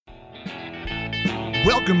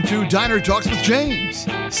Welcome to Diner Talks with James.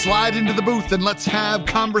 Slide into the booth and let's have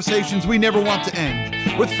conversations we never want to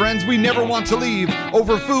end, with friends we never want to leave,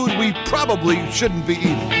 over food we probably shouldn't be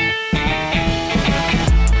eating.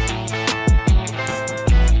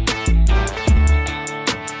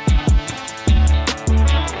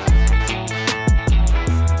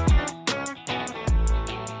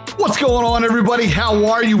 What's going on, everybody? How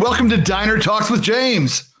are you? Welcome to Diner Talks with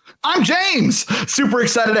James. I'm James. Super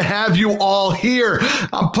excited to have you all here.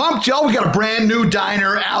 I'm pumped, y'all. We got a brand new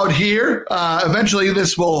diner out here. Eventually,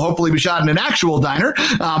 this will hopefully be shot in an actual diner,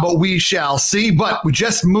 but we shall see. But we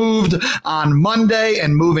just moved on Monday,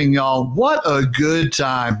 and moving, y'all, what a good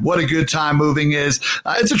time. What a good time moving is.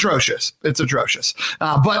 It's atrocious. It's atrocious.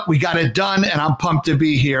 But we got it done, and I'm pumped to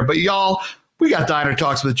be here. But y'all, we got Diner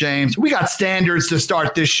Talks with James. We got standards to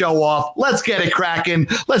start this show off. Let's get it cracking.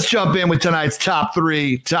 Let's jump in with tonight's top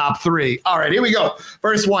three. All right, here we go.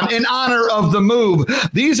 First one, in honor of the move.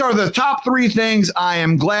 These are the top three things I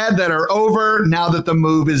am glad that are over now that the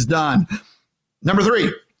move is done. Number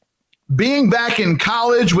 3, being back in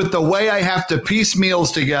college with the way I have to piece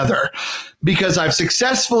meals together, because I've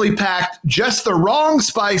successfully packed just the wrong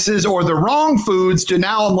spices or the wrong foods to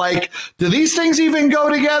now I'm like, do these things even go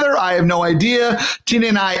together? I have no idea. Tina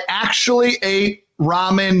and I actually ate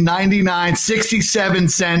ramen,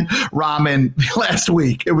 67-cent ramen last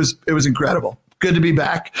week. It was incredible. Good to be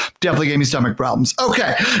back. Definitely gave me stomach problems.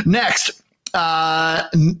 Okay, next.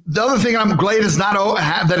 The other thing I'm glad is not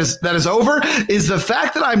that is over is the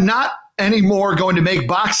fact that I'm not anymore going to make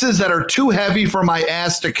boxes that are too heavy for my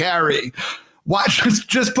ass to carry. Why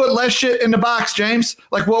just put less shit in the box, James?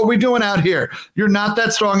 Like, what are we doing out here? You're not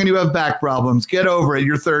that strong and you have back problems. Get over it.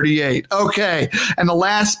 You're 38. Okay. And the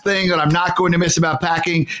last thing that I'm not going to miss about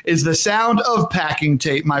packing is the sound of packing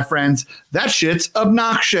tape, my friends. That shit's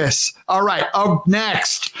obnoxious. All right. Up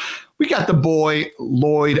next, we got the boy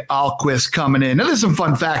Lloyd Ahlquist coming in. Now, there's some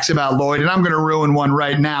fun facts about Lloyd, and I'm going to ruin one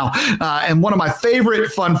right now. And one of my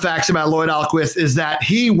favorite fun facts about Lloyd Ahlquist is that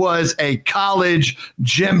he was a college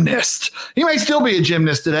gymnast. He may still be a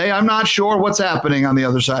gymnast today. I'm not sure what's happening on the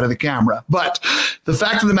other side of the camera. But the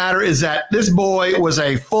fact of the matter is that this boy was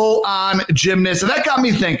a full-on gymnast, and that got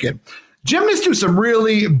me thinking. Gymnasts do some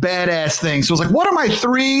really badass things. So I was like, what are my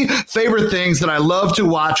 3 favorite things that I love to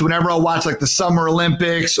watch whenever I watch like the Summer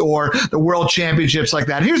Olympics or the World Championships like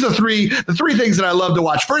that? Here's the three things that I love to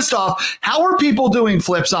watch. First off, how are people doing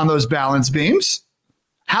flips on those balance beams?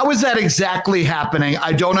 How is that exactly happening?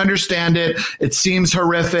 I don't understand it. It seems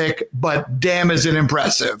horrific, but damn, is it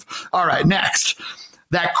impressive. All right, next.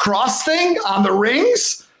 That cross thing on the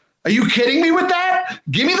rings? Are you kidding me with that?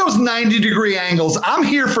 Give me those 90-degree angles. I'm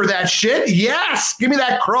here for that shit. Yes, give me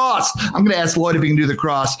that cross. I'm going to ask Lloyd if he can do the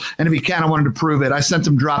cross. And if he can, I wanted to prove it. I sent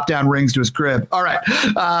some drop-down rings to his crib. All right.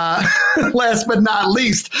 Last but not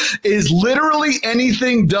least, is literally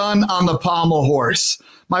anything done on the pommel horse?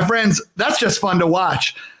 My friends, that's just fun to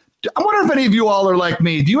watch. I wonder if any of you all are like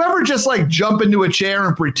me. Do you ever just like jump into a chair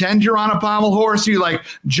and pretend you're on a pommel horse? You like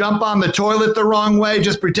jump on the toilet the wrong way,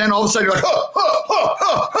 just pretend all of a sudden you're like,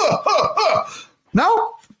 No?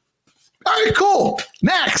 All right, cool.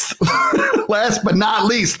 Next. Last but not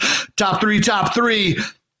least, top three.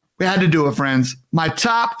 We had to do it, friends. My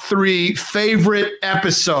top 3 favorite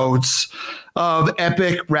episodes of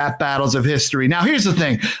epic rap battles of history. Now, here's the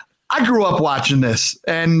thing. I grew up watching this,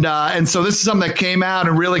 and so this is something that came out,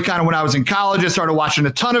 and really kind of when I was in college, I started watching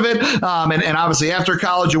a ton of it, and obviously after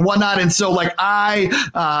college and whatnot. And so like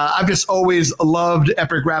I've just always loved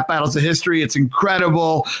epic rap battles of history. It's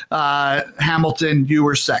incredible. Hamilton, you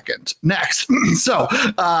were second. Next, so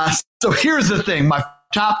here's the thing, my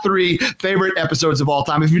top 3 favorite episodes of all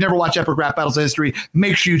time. If you've never watched Epic Rap Battles of History,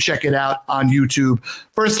 make sure you check it out on YouTube.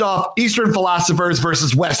 First off, Eastern philosophers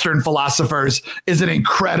versus Western philosophers is an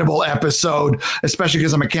incredible episode, especially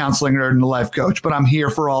because I'm a counseling nerd and a life coach, but I'm here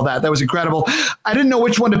for all that. That was incredible. I didn't know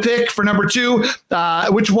which one to pick for number 2,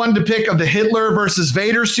 which one to pick of the Hitler versus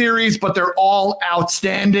Vader series, but they're all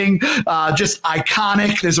outstanding, just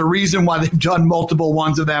iconic. There's a reason why they've done multiple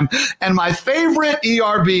ones of them. And my favorite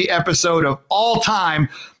ERB episode of all time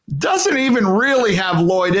doesn't even really have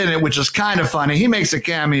Lloyd in it, which is kind of funny. He makes a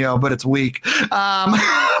cameo, but it's weak.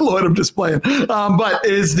 Lloyd, I'm just playing. But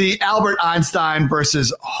is the Albert Einstein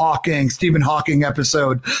versus Stephen Hawking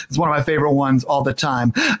episode. It's one of my favorite ones all the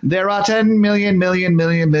time. There are 10 million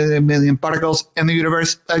particles in the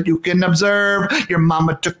universe that you can observe. Your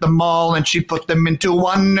mama took them all and she put them into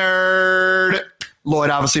one nerd.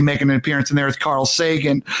 Lloyd obviously making an appearance in there with Carl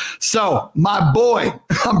Sagan. So my boy,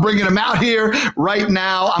 I'm bringing him out here right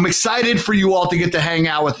now. I'm excited for you all to get to hang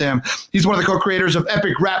out with him. He's one of the co-creators of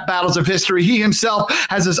Epic Rap Battles of History. He himself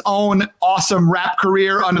has his own awesome rap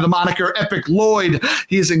career under the moniker Epic Lloyd.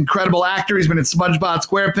 He is an incredible actor. He's been in SpongeBob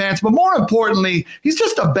SquarePants, but more importantly, he's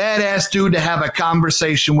just a badass dude to have a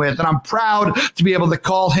conversation with. And I'm proud to be able to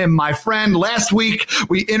call him my friend. Last week,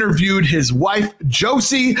 we interviewed his wife,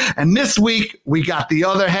 Josie, and this week we got the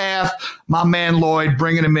other half, my man Lloyd,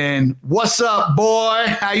 bringing him in. What's up, boy?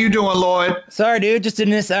 How you doing, Lloyd? Sorry, dude. Just did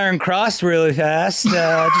this Iron Cross really fast.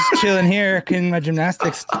 Just chilling here, doing my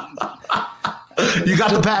gymnastics. You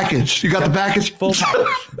got the package. You got the package? Full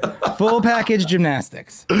package. Full package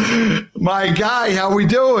gymnastics. My guy, how we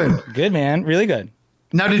doing? Good, man. Really good.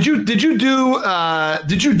 Now, did you do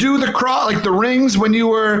the cross, like the rings when you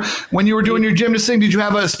were doing your gymnast thing? Did you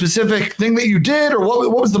have a specific thing that you did, or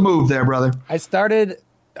what was the move there, brother? I started.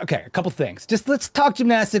 Okay, a couple things. Just let's talk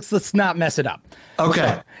gymnastics. Let's not mess it up. Okay.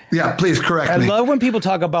 So, yeah, please correct me. I love when people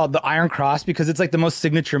talk about the Iron Cross because it's like the most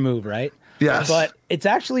signature move, right? Yes. But it's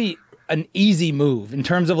actually an easy move in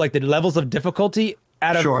terms of like the levels of difficulty.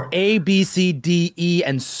 Out of A, B, C, D, E,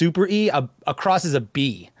 and Super E, a cross is a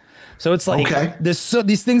B. So it's like there's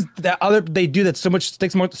these things that they do that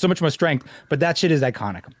takes so much more strength, but that shit is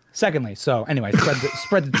iconic. Secondly, so anyway,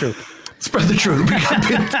 spread the truth. Spread the truth. We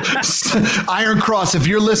got Iron Cross. If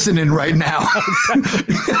you're listening right now,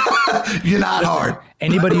 you're not hard.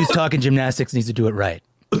 Anybody who's talking gymnastics needs to do it right.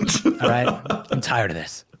 All right, I'm tired of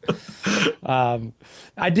this.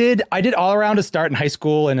 I did all around to start in high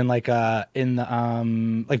school and in like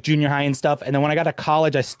junior high and stuff. And then when I got to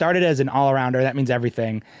college, I started as an all arounder. That means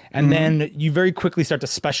everything. And then you very quickly start to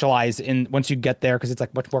specialize in once you get there because it's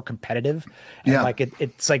like much more competitive. And like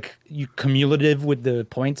it's like you cumulative with the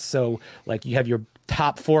points. So like you have your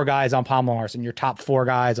top 4 guys on pommel horse and your top 4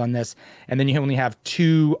 guys on this, and then you only have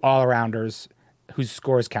 2 all arounders whose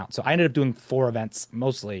scores count. So I ended up doing 4 events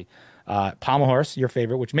mostly. Pommel horse, your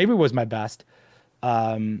favorite, which maybe was my best.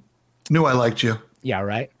 Knew I liked you. Yeah,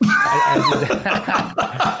 right. I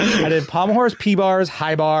did pommel horse, P-bars,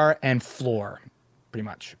 high bar, and floor. Pretty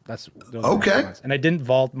much. That's okay. And I didn't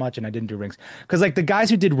vault much, and I didn't do rings because like the guys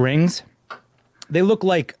who did rings, they look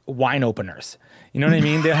like wine openers. You know what I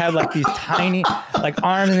mean? They had like these tiny like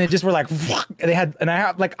arms, and they just were like they had. And I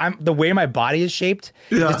have like the way my body is shaped,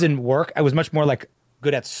 it just didn't work. I was much more like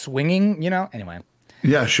good at swinging. You know. Anyway.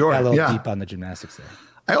 Yeah, sure. Got a little deep on the gymnastics there.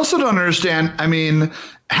 I also don't understand. I mean,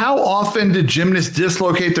 how often do gymnasts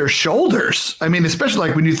dislocate their shoulders? I mean, especially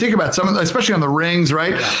like when you think about especially on the rings,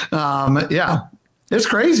 right? Yeah, it's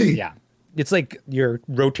crazy. Yeah. It's like your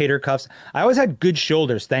rotator cuffs. I always had good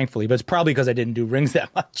shoulders, thankfully, but it's probably because I didn't do rings that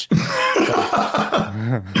much.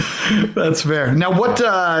 That's fair. Now, what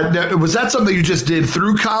was that something you just did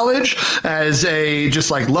through college as just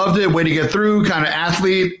like loved it, way to get through, kind of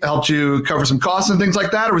athlete, helped you cover some costs and things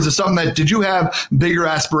like that? Or was it something that, did you have bigger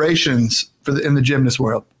aspirations in the gymnast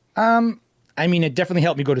world? I mean, it definitely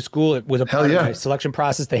helped me go to school. It was a part of my selection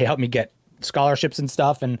process. They helped me get scholarships and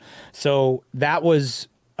stuff. And so that was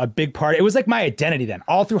a big part. It was like my identity then.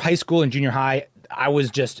 All through high school and junior high, I was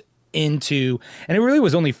just into, and it really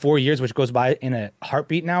was only 4 years, which goes by in a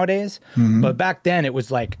heartbeat nowadays. But back then it was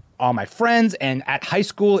like all my friends, and at high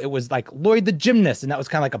school it was like Lloyd the gymnast, and that was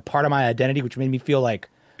kind of like a part of my identity, which made me feel like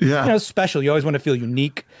special. You always want to feel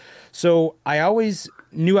unique. So I always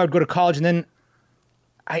knew I would go to college, and then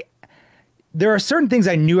there are certain things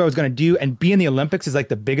I knew I was going to do, and be in the Olympics is like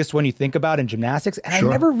the biggest one you think about in gymnastics. And I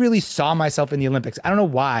never really saw myself in the Olympics. I don't know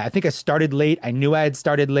why. I think I started late. I knew I had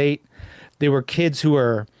started late. There were kids who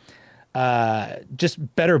were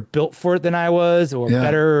just better built for it than I was, or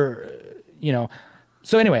better,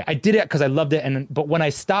 So anyway, I did it because I loved it. But when I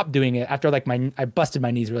stopped doing it, after like I busted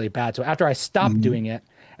my knees really bad. So after I stopped doing it,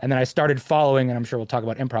 and then I started following, and I'm sure we'll talk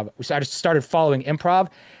about improv. I just started following improv.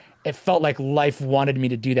 It felt like life wanted me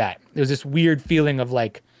to do that. There was this weird feeling of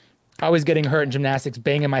like I was getting hurt in gymnastics,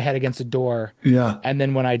 banging my head against a door. Yeah. And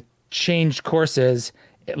then when I changed courses,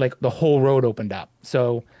 like the whole road opened up.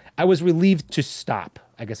 So I was relieved to stop,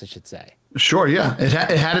 I guess I should say. Sure. Yeah. It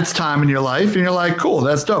had its time in your life, and you're like, cool,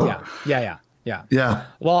 that's dope. Yeah.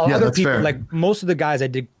 Well, other people, fair. like most of the guys I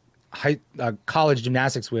did college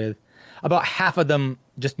gymnastics with, about half of them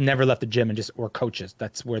just never left the gym and just were coaches.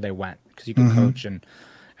 That's where they went because you can coach. And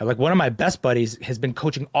like one of my best buddies has been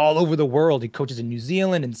coaching all over the world. He coaches in New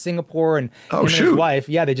Zealand and Singapore, and his wife.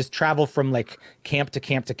 Yeah, they just travel from like camp to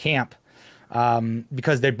camp to camp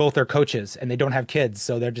because they both are coaches and they don't have kids.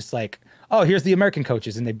 So they're just like, oh, here's the American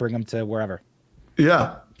coaches, and they bring them to wherever.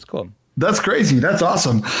 Yeah. It's cool. That's crazy. That's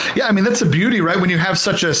awesome. Yeah, I mean, that's the beauty, right? When you have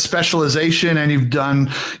such a specialization and you've done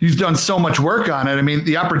so much work on it. I mean,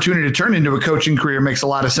 the opportunity to turn into a coaching career makes a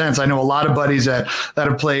lot of sense. I know a lot of buddies that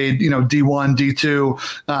have played, D1,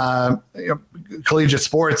 D2, collegiate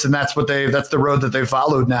sports, and that's the road that they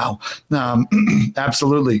followed now.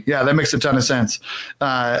 Absolutely. Yeah, that makes a ton of sense.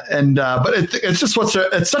 But it's just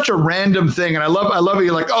it's such a random thing. And I love it.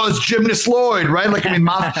 You're like, oh, it's Gymnast Lloyd, right? Like, I mean,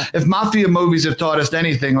 if mafia movies have taught us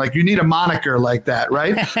anything, like you need a moniker like that,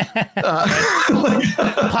 right?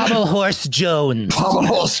 Pommel Horse Jones. Pommel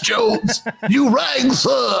Horse Jones. You rang,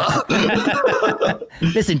 sir.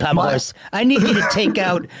 Listen, Pommel Horse, I need you to take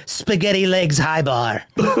out Spaghetti Legs High Bar.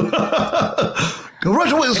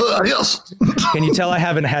 Right away, sir. Yes. Can you tell I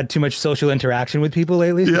haven't had too much social interaction with people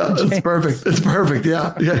lately? Yeah, it's perfect. It's perfect.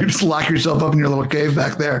 Yeah. Yeah. You just lock yourself up in your little cave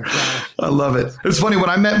back there. I love it. It's funny when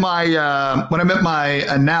I met my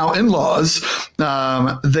now in-laws,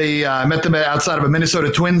 I met them outside of a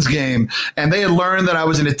Minnesota Twins game, and they had learned that I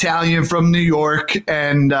was an Italian from New York,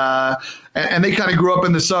 and they kind of grew up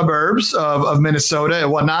in the suburbs of Minnesota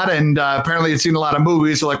and whatnot. And apparently had seen a lot of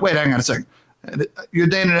movies. So like, wait, hang on a second. You're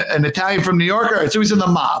dating an Italian from New York? All right, so he's in the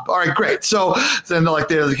mob. All right, great. So then they're like,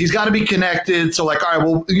 he's got to be connected. So like, all right,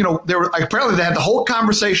 well, they were like, apparently they had the whole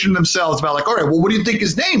conversation themselves about like, all right, well, what do you think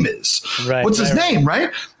his name is? Right, What's his name,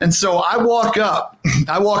 right? And so I walk up,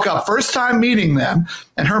 first time meeting them,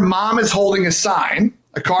 and her mom is holding a sign,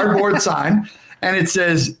 a cardboard sign, and it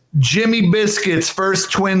says, Jimmy Biscuit's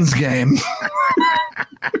first Twins game.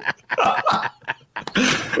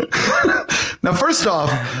 Now, first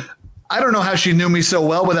off, I don't know how she knew me so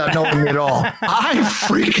well without knowing me at all. I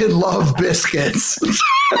freaking love biscuits.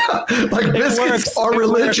 Like biscuits are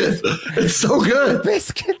religion. It's so good.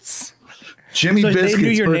 Biscuits. Jimmy Biscuits. They knew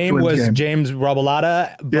your name was James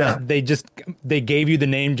Robillata, but they gave you the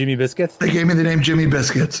name Jimmy Biscuits? They gave me the name Jimmy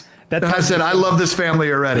Biscuits. And I said, I love this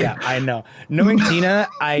family already. Yeah, I know. Knowing Tina,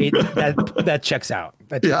 that checks out.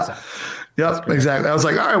 That checks out. Yep, exactly. I was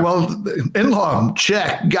like, all right, well, in-law,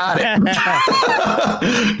 check, got it.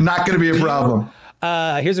 Not going to be a problem.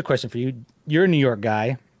 Here's a question for you. You're a New York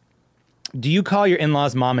guy. Do you call your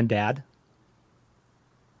in-laws mom and dad?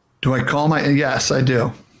 Do I call yes, I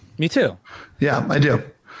do. Me too. Yeah, I do.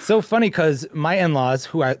 So funny because my in-laws,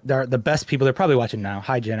 they're the best people, they're probably watching now.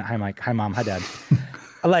 Hi, Janet. Hi, Mike. Hi, Mom. Hi, Dad.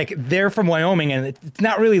 Like they're from Wyoming and it's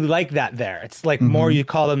not really like that there. It's like more you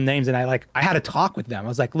call them names. And I had a talk with them. I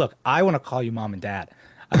was like, look, I want to call you Mom and Dad.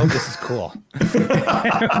 I hope this is cool. It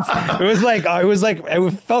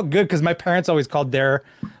felt good because my parents always called their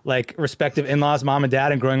like respective in-laws Mom and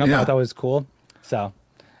Dad, and growing up I thought it was cool. So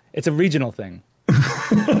it's a regional thing.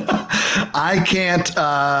 I can't.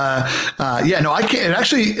 I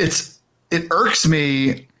can't. It irks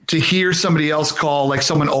me to hear somebody else call like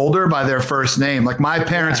someone older by their first name. Like my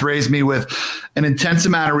parents raised me with an intense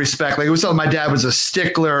amount of respect. Like it was something my dad was a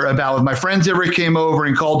stickler about. When my friends ever came over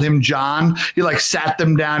and called him John, he like sat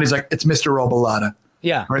them down. He's like, it's Mr. Robillata.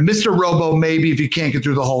 Yeah. Or Mr. Robo, maybe if you can't get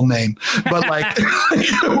through the whole name. But like,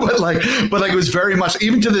 but it was very much,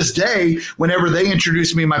 even to this day, whenever they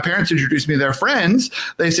introduced me, my parents introduced me to their friends,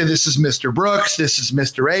 they say, this is Mr. Brooks, this is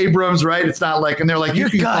Mr. Abrams, right? It's not like, and they're like, you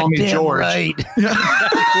can call me George. Right.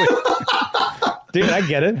 Dude, I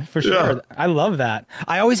get it for sure. Yeah. I love that.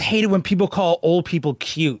 I always hated when people call old people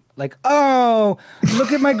cute. Like, oh,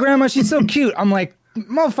 look at my grandma. She's so cute. I'm like,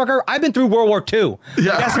 motherfucker, I've been through World War II.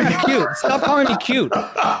 Yeah. That's not cute. Stop calling me cute.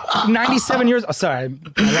 97 years. Oh, sorry.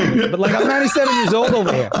 But like, I'm 97 years old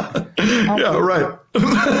over here. Yeah, right.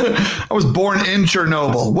 I was born in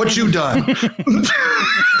Chernobyl. What you done?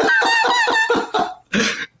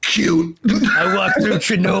 Cute. I walked through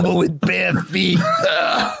Chernobyl with bare feet.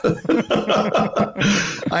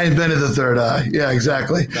 I invented the third eye. Yeah,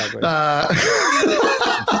 exactly.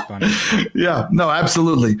 Yeah, no,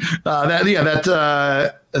 absolutely. That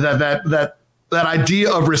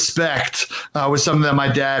idea of respect was something that my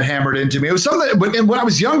dad hammered into me. It was something that, when I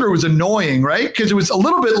was younger, it was annoying, right? Because it was a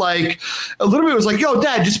little bit it was like, yo,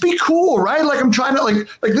 Dad, just be cool, right? Like I'm trying to like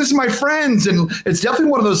this is my friends. And it's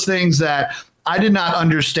definitely one of those things that I did not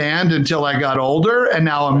understand until I got older, and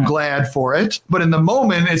now I'm glad for it. But in the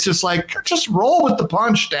moment, it's just like, just roll with the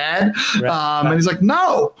punch, Dad. And he's like,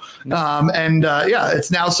 no.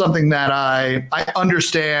 It's now something that I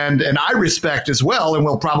understand and I respect as well, and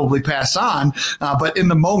will probably pass on. But in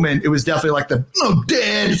the moment, it was definitely like no,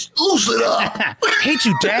 Dad, loosen it up. Hate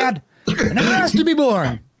you, Dad. I never asked to be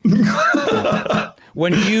born.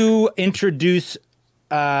 When you introduce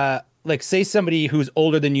like say somebody who's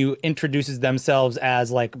older than you introduces themselves as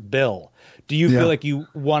like Bill, do you feel like you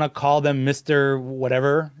want to call them Mr.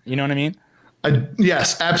 whatever? You know what I mean?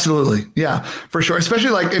 Yes, absolutely. Yeah, for sure.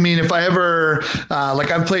 Especially like, I mean, if I ever,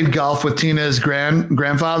 I've played golf with Tina's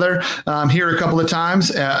grandfather here a couple of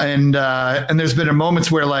times. And there's been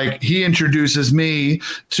moments where like he introduces me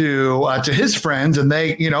to his friends and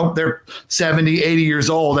they, they're 70, 80 years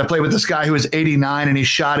old. I played with this guy who was 89 and he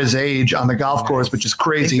shot his age on the golf course, which is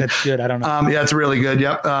crazy. That's good. I don't know. Yeah, it's really good.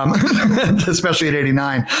 Yep. Especially at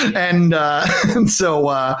 89. And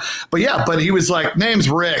so, but he was like, name's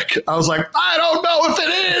Rick. I was like, I don't know if it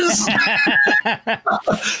is.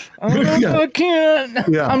 I can't.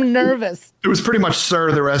 Yeah. I'm nervous. It was pretty much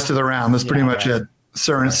Sir the rest of the round. That's pretty much it.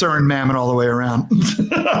 Sir and Mammon all the way around.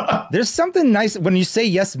 There's something nice when you say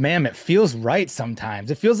yes, ma'am. It feels right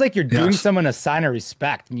sometimes. It feels like you're doing someone a sign of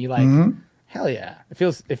respect, and you like, hell yeah. It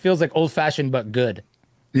feels like old fashioned but good.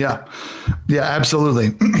 Yeah, absolutely.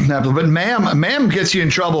 But ma'am gets you in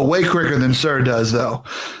trouble way quicker than Sir does, though.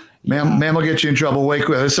 Ma'am will get you in trouble way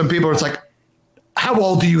quicker. There's some people. It's like, how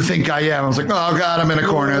old do you think I am? I was like, oh God, I'm in a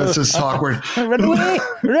corner. This is awkward. Run away.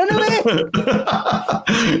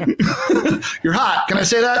 You're hot. Can I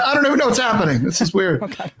say that? I don't even know what's happening. This is weird.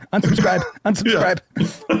 Okay. Unsubscribe.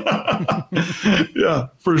 Yeah,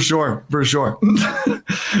 for sure.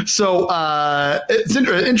 So it's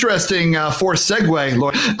interesting for segue,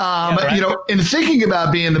 Lloyd. In thinking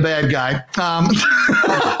about being the bad guy.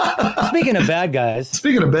 Speaking of bad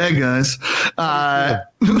guys.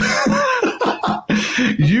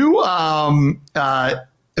 You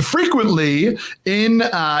frequently in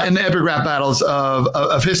the epic rap battles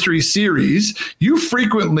of history series, you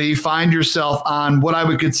frequently find yourself on what I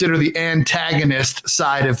would consider the antagonist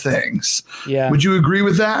side of things. Yeah. Would you agree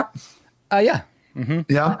with that? Yeah. Mm-hmm.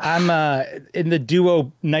 Yeah. I'm in the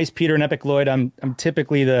duo Nice Peter and Epic Lloyd. I'm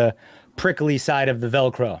typically the prickly side of the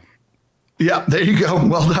Velcro. Yeah, there you go.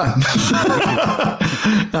 Well done.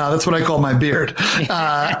 That's what I call my beard.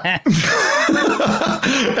 But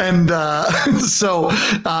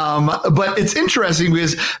it's interesting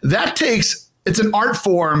because it's an art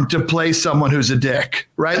form to play someone who's a dick,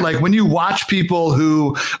 right? Like when you watch people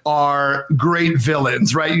who are great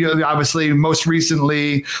villains, right? You obviously most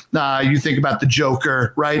recently you think about the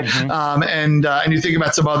Joker, right? Mm-hmm. And you think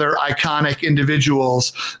about some other iconic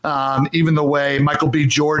individuals. Even the way Michael B.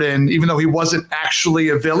 Jordan, even though he wasn't actually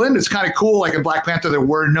a villain, it's kind of cool. Like in Black Panther, there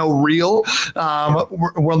were no real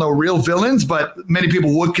villains, but many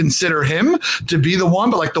people would consider him to be the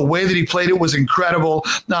one. But like the way that he played it was incredible.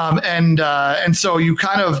 And so you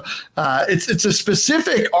kind of, it's a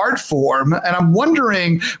specific art form. And I'm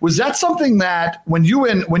wondering, was that something that when you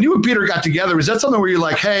and Peter got together, was that something where you're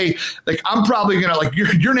like, hey, like, I'm probably going to like,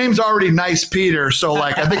 your name's already Nice Peter. So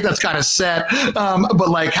like, I think that's kind of set. But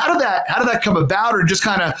like, how did that come about? Or just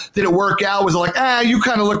kind of, did it work out? Was it like, you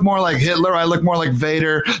kind of look more like Hitler. I look more like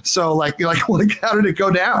Vader. So like, how did it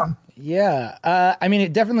go down? Yeah. I mean,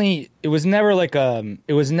 it was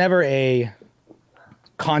never a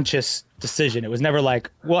conscious decision. It was never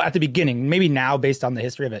like, well, at the beginning, maybe now based on the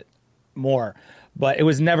history of it more, but it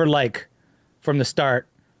was never like from the start,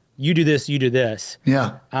 you do this.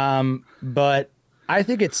 Yeah. But I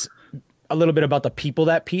think it's a little bit about the people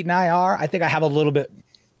that Pete and I are. I think I have a little bit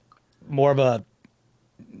more of a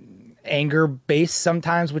anger base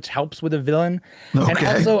sometimes, which helps with a villain. Okay. And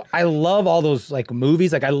also I love all those like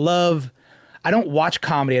movies. Like I don't watch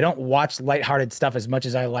comedy. I don't watch lighthearted stuff as much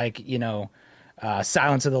as I like,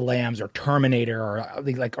 Silence of the Lambs or Terminator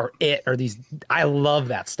or It or these. I love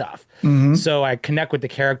that stuff. Mm-hmm. So I connect with the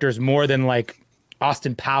characters more than like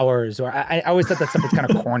Austin Powers, or I always thought that stuff was kind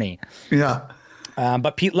of corny. Yeah.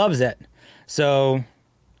 But Pete loves it. So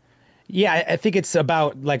yeah, I think it's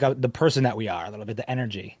about like the person that we are, a little bit, the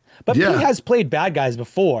energy. But Pete has played bad guys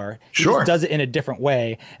before. He just does it in a different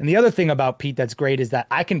way. And the other thing about Pete that's great is that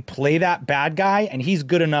I can play that bad guy and he's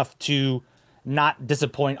good enough to not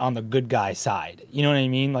disappoint on the good guy side. You know what I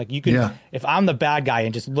mean? Like you can, if I'm the bad guy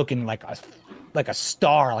and just looking like a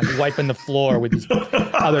star, like wiping the floor with these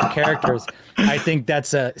other characters, I think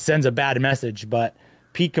sends a bad message. But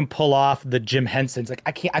Pete can pull off the Jim Henson's. Like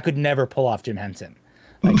I could never pull off Jim Henson.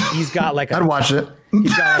 Like he's got like I'd watch it.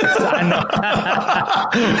 He's got I know.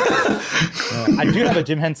 I do have a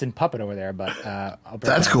Jim Henson puppet over there, but I'll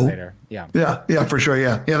bring that cool later. Yeah, for sure.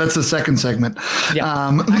 Yeah. That's the second segment.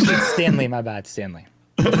 Yeah, actually, Stanley. My bad, Stanley.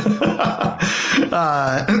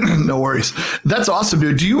 No worries. That's awesome,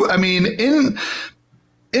 dude. Do you? I mean, in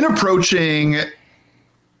approaching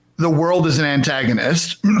the world as an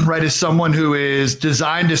antagonist, right, as someone who is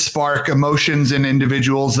designed to spark emotions in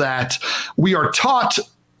individuals that we are taught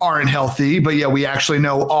aren't healthy, but yeah, we actually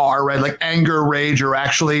know are, right? Like anger, rage are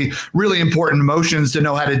actually really important emotions to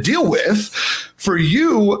know how to deal with. For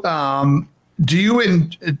you, do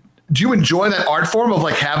do you enjoy that art form of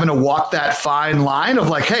like having to walk that fine line of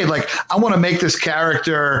like, hey, like I want to make this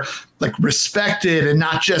character like respected and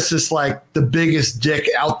not just this like the biggest dick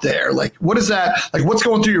out there? Like, what is that? Like, what's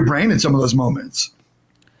going through your brain in some of those moments?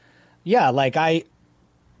 Yeah, like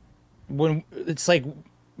when it's like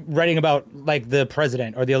writing about like the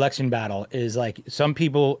president or the election battle is like some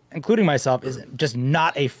people, including myself, is just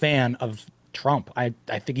not a fan of Trump. I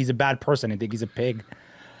think he's a bad person. I think he's a pig,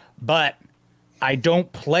 but I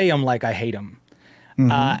don't play him like I hate him.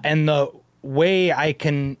 And the way I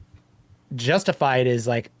can justify it is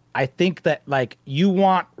like, I think that like you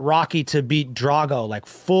want Rocky to beat Drago, like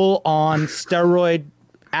full on steroid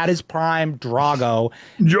at his prime Drago.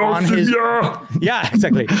 Yeah,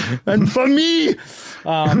 exactly. And for me,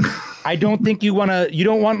 I don't think you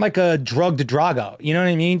don't want like a drugged Drago. You know what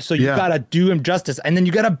I mean? So you got to do him justice, and then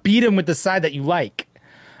you got to beat him with the side that you like.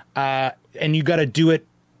 And you got to do it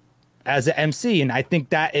as an MC. And I think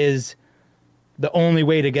that is the only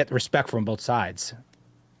way to get respect from both sides,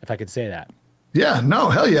 if I could say that. Yeah, no,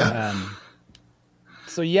 hell yeah.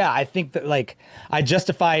 So yeah, I think that like I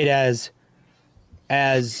justify it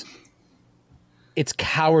as it's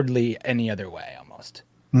cowardly any other way almost.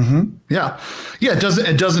 Yeah.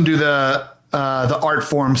 It doesn't do the art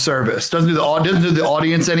form service. Doesn't do the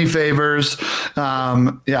audience any favors.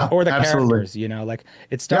 Or the characters, you know, like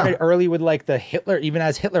it started early with like the Hitler. Even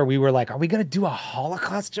as Hitler, we were like, are we going to do a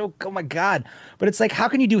Holocaust joke? Oh my God. But it's like, how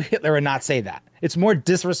can you do Hitler and not say that? It's more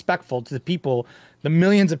disrespectful to the people, the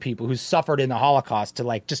millions of people who suffered in the Holocaust to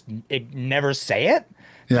like just never say it.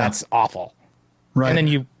 Yeah. That's awful. Right. And then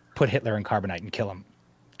you put Hitler in carbonite and kill him.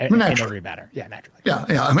 In every matter. Yeah, naturally. Yeah.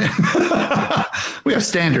 I mean, we have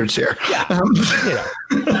standards here. Yeah.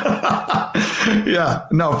 Yeah,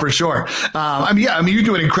 no, for sure. I mean, you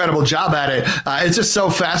do an incredible job at it. It's just so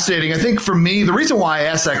fascinating. I think for me, the reason why I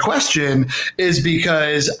asked that question is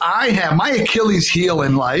because I have my Achilles heel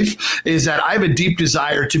in life is that I have a deep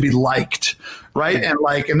desire to be liked. Right.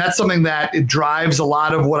 And that's something that it drives a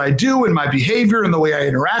lot of what I do in my behavior and the way I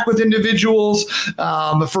interact with individuals,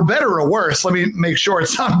 for better or worse. Let me make sure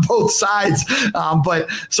it's on both sides. But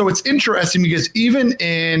so it's interesting because even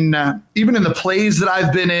in the plays that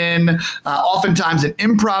I've been in, oftentimes in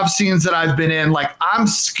improv scenes that I've been in, like I'm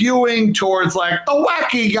skewing towards like the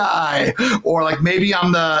wacky guy, or like maybe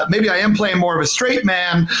I am playing more of a straight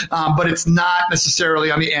man, but it's not necessarily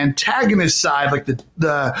on the antagonist side, like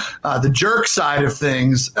the jerk side of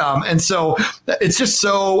things. And so it's just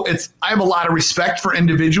I have a lot of respect for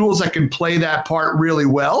individuals that can play that part really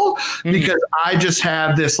well, because I just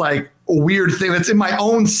have this like weird thing that's in my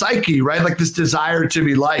own psyche, right? Like this desire to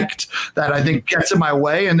be liked that I think gets in my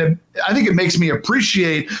way. And I think it makes me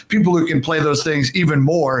appreciate people who can play those things even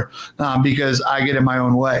more, because I get in my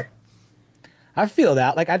own way. I feel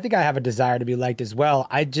that. Like, I think I have a desire to be liked as well.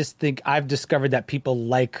 I just think I've discovered that people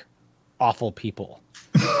like awful people.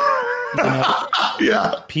 You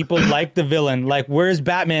know, people like the villain. Like, where's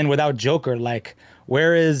Batman without Joker? Like,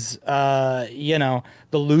 where is the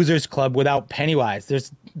Losers Club without Pennywise?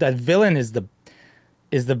 That villain is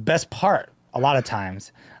the best part a lot of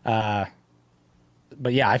times. But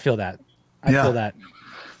yeah, I feel that. I feel that.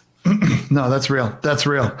 No, that's real. That's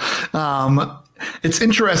real. It's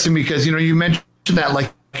interesting because you mentioned that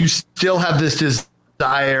like you still have this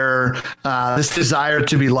desire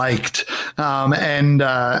to be liked. And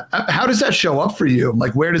how does that show up for you?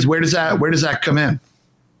 Like, where does that come in?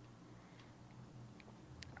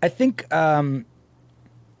 I think, I'm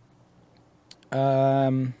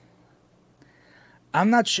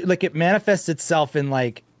not sure. Like, it manifests itself in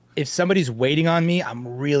like, if somebody's waiting on me,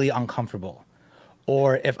 I'm really uncomfortable.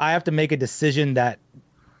 Or if I have to make a decision that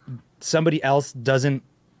somebody else doesn't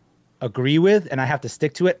agree with and I have to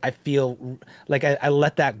stick to it, I feel like I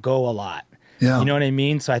let that go a lot. Yeah. You know what I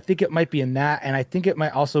mean? So I think it might be in that. And I think it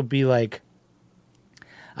might also be like,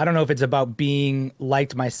 I don't know if it's about being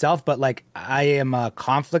liked myself, but like I am a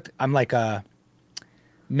conflict. I'm like a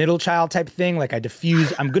middle child type thing. Like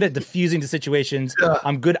I'm good at diffusing the situations. Yeah.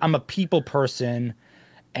 I'm a people person.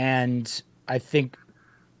 And I think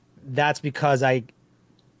that's because I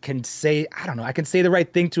can say the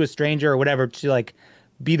right thing to a stranger or whatever to like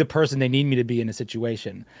be the person they need me to be in a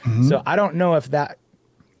situation. Mm-hmm. So I don't know if that,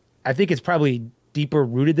 I think it's probably deeper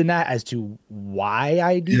rooted than that as to why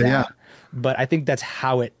I do that. Yeah. But I think that's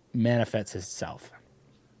how it manifests itself.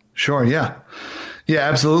 Sure. Yeah. Yeah,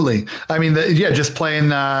 absolutely. I mean, just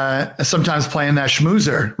sometimes playing that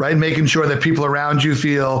schmoozer, right? Making sure that people around you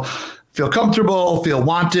feel comfortable, feel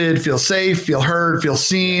wanted, feel safe, feel heard, feel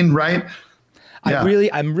seen, right? Yeah.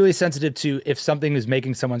 I'm really sensitive to if something is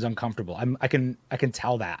making someone uncomfortable. I can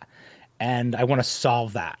tell that, and I want to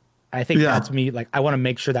solve that. I think that's me. Like, I want to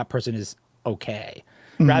make sure that person is okay,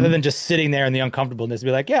 rather than just sitting there in the uncomfortableness.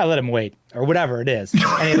 Be like, yeah, let him wait or whatever it is.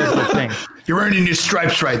 Any of those things. You're earning your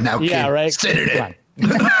stripes right now, kid. Yeah, right. Sit in it.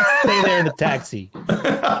 Stay there in the taxi.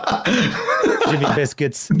 Jimmy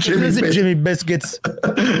Biscuits. Jimmy Biscuits.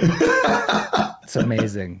 It's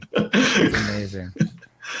amazing. It's amazing.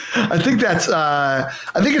 I think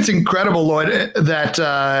it's incredible, Lloyd,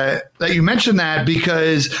 that you mentioned that,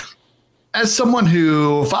 because as someone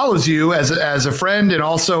who follows you as a friend and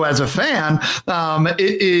also as a fan,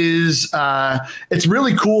 it's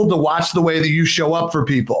really cool to watch the way that you show up for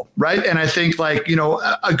people, right? And I think, like,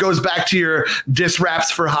 it goes back to your diss raps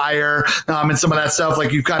for hire and some of that stuff.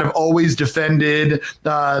 Like, you've kind of always defended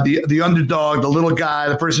the underdog, the little guy,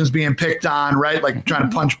 the person who's being picked on, right? Like trying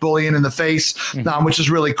to punch bullying in the face, which is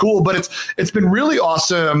really cool. But it's been really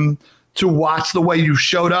awesome to watch the way you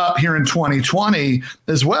showed up here in 2020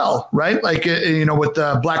 as well, right? Like, with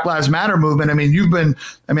the Black Lives Matter movement. I mean,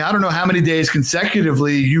 I don't know how many days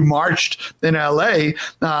consecutively you marched in LA,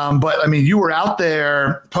 but I mean, you were out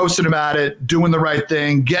there posting about it, doing the right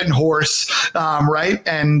thing, getting hoarse, right?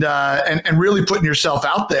 And really putting yourself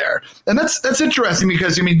out there. And that's interesting,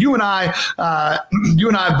 because, I mean, you and I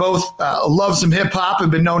both love some hip hop,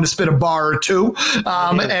 have been known to spit a bar or two.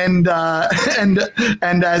 And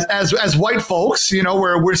as white folks,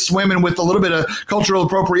 where we're swimming with a little bit of cultural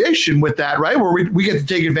appropriation with that, right? Where we get to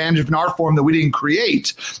take advantage of an art form that we didn't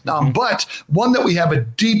create, but one that we have a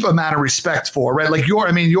deep amount of respect for, right? Like your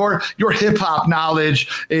hip hop knowledge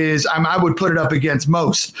is, I would put it up against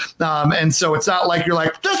most. And so it's not like you're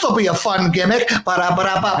like, this will be a fun gimmick,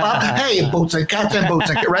 hey, boots and cats and boots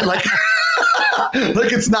and right? Like,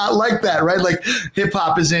 like, it's not like that, right? Like, hip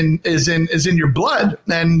hop is in your blood,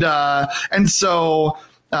 and so.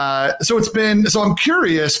 So I'm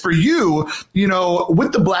curious for you,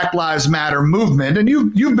 with the Black Lives Matter movement, and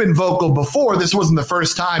you've been vocal before. This wasn't the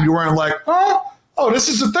first time you weren't like, oh, this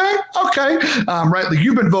is a thing. Okay. Right. Like,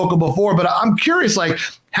 you've been vocal before, but I'm curious, like,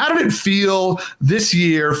 how did it feel this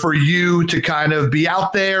year for you to kind of be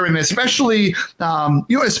out there, and especially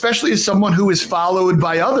as someone who is followed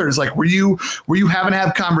by others? Like, were you having to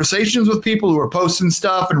have conversations with people who were posting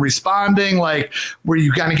stuff and responding? Like, were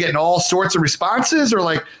you kind of getting all sorts of responses, or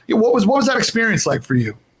like, what was that experience like for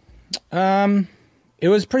you? It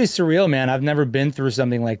was pretty surreal, man. I've never been through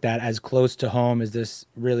something like that as close to home as this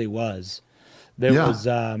really was. There was,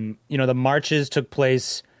 the marches took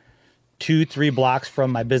place 2-3 blocks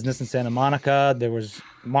from my business in Santa Monica. There was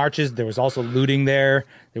marches. There was also looting there.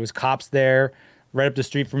 There was cops there. Right up the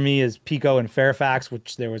street from me is Pico and Fairfax,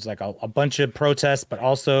 which there was like a bunch of protests, but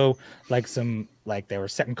also like they were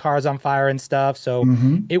setting cars on fire and stuff. So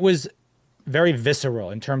it was very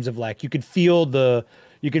visceral in terms of, like, you could feel the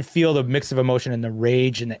mix of emotion and the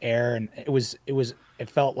rage in the air. And it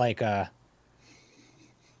felt like,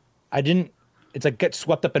 it's like get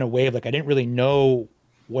swept up in a wave. Like, I didn't really know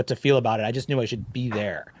what to feel about it. I just knew I should be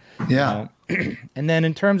there. Yeah. And then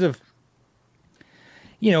in terms of,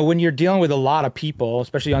 when you're dealing with a lot of people,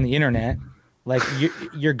 especially on the internet, like,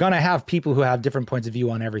 you're going to have people who have different points of view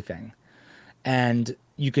on everything. And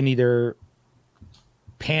you can either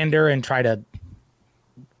pander and try to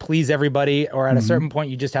please everybody, or at a certain point,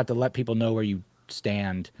 you just have to let people know where you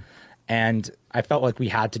stand. And I felt like we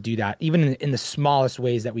had to do that, even in the smallest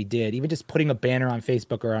ways that we did, even just putting a banner on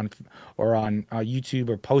Facebook or on YouTube,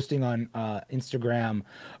 or posting on Instagram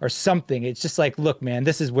or something. It's just like, look, man,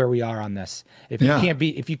 this is where we are on this. If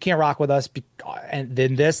you can't rock with us,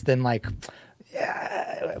 then like,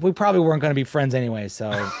 yeah, we probably weren't going to be friends anyway. So,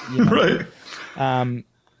 right.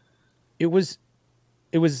 It was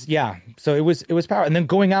power. And then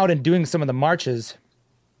going out and doing some of the marches,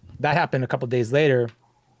 that happened a couple of days later.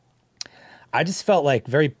 I just felt like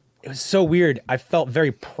it was so weird. I felt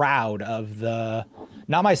very proud of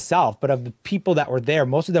not myself, but of the people that were there.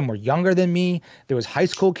 Most of them were younger than me. There was high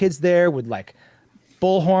school kids there with like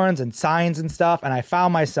bullhorns and signs and stuff. And I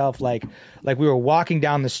found myself like we were walking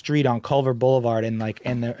down the street on Culver Boulevard, and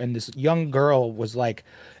this young girl was like,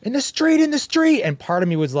 in the street. And part of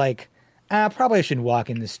me was like, probably I shouldn't walk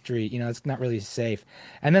in the street. It's not really safe.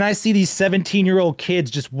 And then I see these 17-year-old kids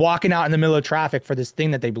just walking out in the middle of traffic for this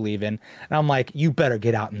thing that they believe in. And I'm like, you better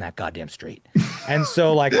get out in that goddamn street. And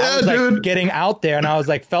so like, I was like getting out there, and I was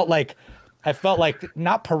like, I felt like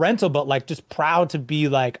not parental, but like just proud to be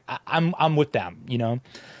like, I'm with them,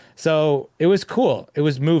 So it was cool. It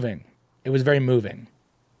was moving. It was very moving.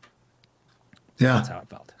 Yeah. That's how it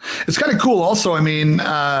felt. It's kind of cool. Also,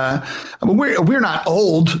 we're not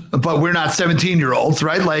old, but we're not 17-year-olds,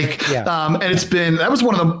 right? Like, and that was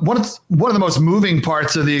one of the most moving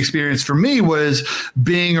parts of the experience for me was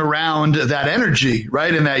being around that energy,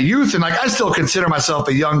 right, and that youth. And like, I still consider myself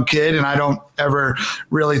a young kid, and I don't ever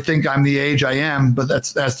really think I'm the age I am, but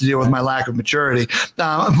that has to deal with my lack of maturity.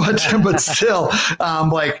 But still,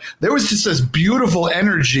 like, there was just this beautiful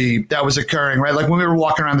energy that was occurring, right? Like when we were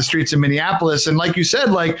walking around the streets of Minneapolis, and like you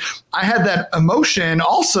said, like, I had that emotion.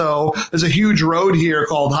 Also, there's a huge road here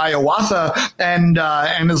called Hiawatha, and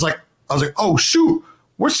it's like, I was like, oh shoot,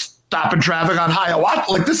 we're stopping traffic on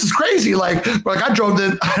Hiawatha. Like, this is crazy. Like I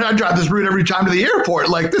drive this route every time to the airport.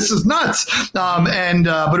 Like, this is nuts.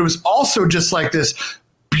 But it was also just like this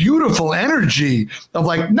beautiful energy of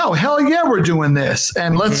like, no, hell yeah, we're doing this,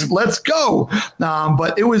 and let's go.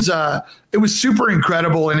 But it was super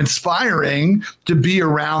incredible and inspiring to be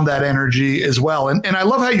around that energy as well. And I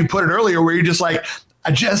love how you put it earlier, where you're just like,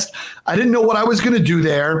 I didn't know what I was going to do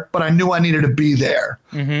there, but I knew I needed to be there.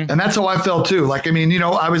 And that's how I felt too. Like, I mean,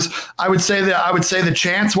 I would say the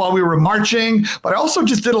chants while we were marching, but I also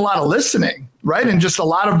just did a lot of listening, right? And just a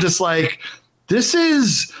lot of just like, this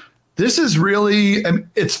is really,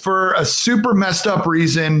 it's for a super messed up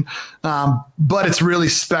reason, but it's really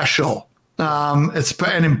special. It's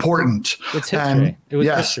and important. It's history. It was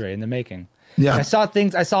history in the making. Yeah. I saw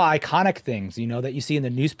iconic things, that you see in the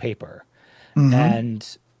newspaper.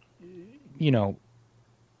 And,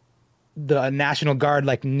 the National Guard,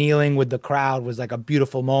 like, kneeling with the crowd was like a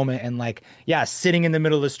beautiful moment. And like, sitting in the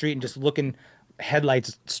middle of the street and just looking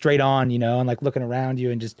headlights straight on, and like looking around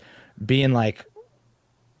you and just being like,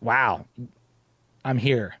 wow, I'm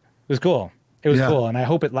here. It was cool. It was cool. And I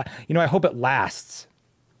hope it lasts.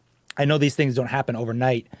 I know these things don't happen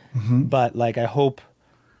overnight, but like, I hope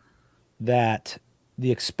that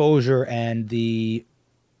the exposure and the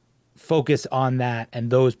focus on that and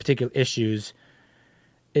those particular issues,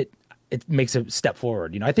 it makes a step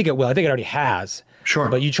forward. I think it will. I think it already has. Sure.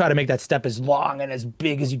 But you try to make that step as long and as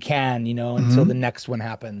big as you can, until the next one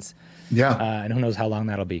happens. Yeah. And who knows how long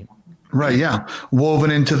that'll be. Right. Yeah.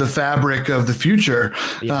 Woven into the fabric of the future.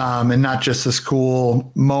 And not just this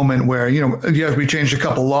cool moment where, we changed a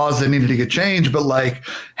couple laws that needed to get changed, but like,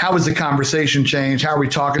 how is the conversation changed? How are we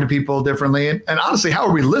talking to people differently? And honestly, how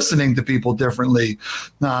are we listening to people differently?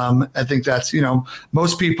 I think that's,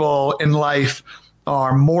 most people in life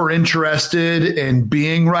are more interested in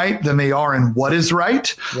being right than they are in what is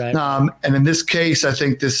right. And in this case, I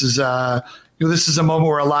think this is this is a moment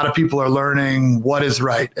where a lot of people are learning what is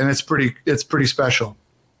right, and it's pretty special.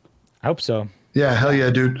 I hope so. Yeah, hell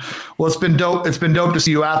yeah, dude. Well, it's been dope. It's been dope to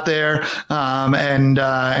see you out there, and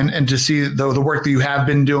to see the work that you have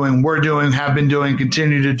been doing, have been doing,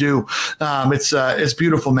 continue to do. It's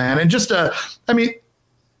beautiful, man. And just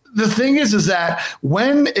the thing is that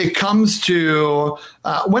when it comes to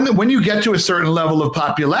when you get to a certain level of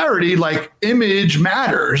popularity, like image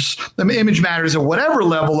matters. I mean, image matters at whatever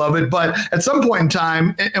level of it. But at some point in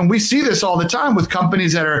time, and we see this all the time with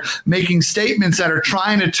companies that are making statements that are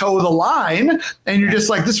trying to toe the line, and you're just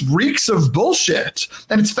like, this reeks of bullshit.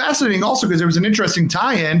 And it's fascinating also because there was an interesting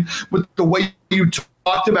tie-in with the way you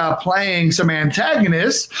talked about playing some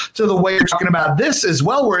antagonists to the way you're talking about this as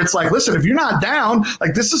well, where it's like, listen, if you're not down,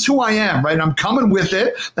 like, this is who I am, right? I'm coming with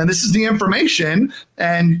it, and this is the information,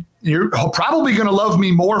 and you're probably going to love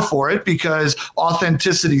me more for it because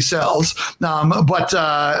authenticity sells. But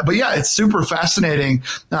yeah, it's super fascinating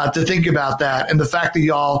to think about that, and the fact that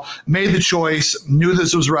y'all made the choice, knew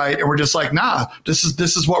this was right, and we're just like, nah, this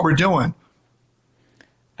is what we're doing.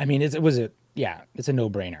 I mean, it's a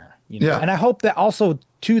no-brainer. Yeah. And I hope that also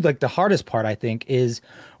too, like, the hardest part, I think, is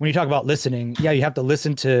when you talk about listening, you have to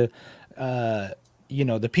listen to,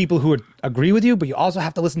 the people who agree with you, but you also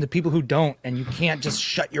have to listen to people who don't, and you can't just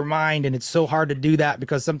shut your mind. And it's so hard to do that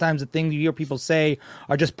because sometimes the things you hear people say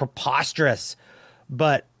are just preposterous.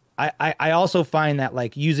 But I also find that,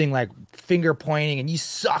 like, using like finger pointing and you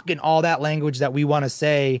suck and all that language that we want to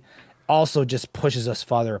say also just pushes us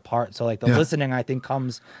farther apart. So like the listening, I think,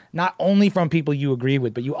 comes not only from people you agree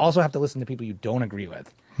with, but you also have to listen to people you don't agree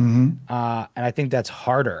with. And I think that's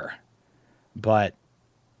harder, but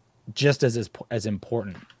just as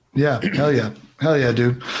important. Yeah. Hell yeah,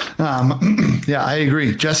 dude. Yeah, I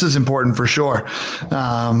agree. Just as important for sure.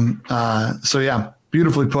 So yeah,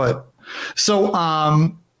 beautifully put.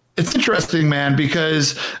 So, it's interesting, man,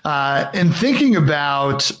 because in thinking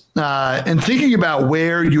about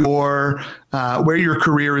where your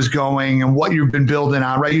career is going and what you've been building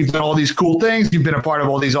on, right? You've done all these cool things. You've been a part of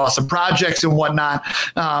all these awesome projects and whatnot.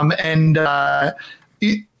 I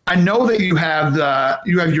I know that you have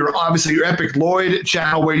your obviously your Epic Lloyd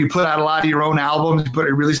channel where you put out a lot of your own albums. You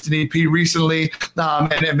released an EP recently,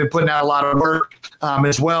 and have been putting out a lot of work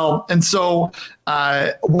as well. And so,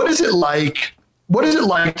 what is it like? What is it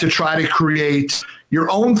like to try to create your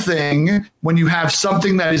own thing when you have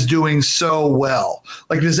something that is doing so well?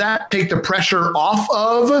 Like, does that take the pressure off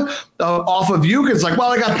of you? Because like,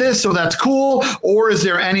 well, I got this, so that's cool. Or is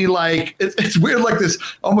there any like, it's weird, like this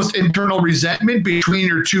almost internal resentment between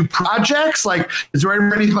your two projects? Like, is there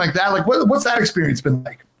ever anything like that? Like, what's that experience been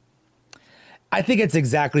like? I think it's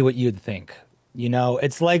exactly what you'd think. You know,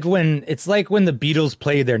 it's like when the Beatles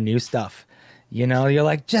play their new stuff. You know, you're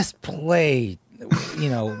like, just play, you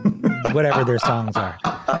know, whatever their songs are.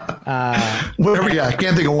 Whatever, yeah, I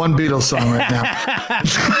can't think of one Beatles song right now.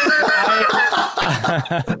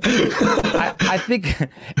 I think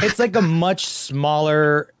it's like a much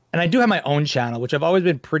smaller, and I do have my own channel, which I've always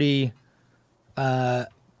been pretty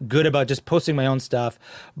good about just posting my own stuff,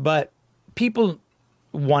 but people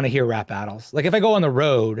want to hear rap battles. Like if I go on the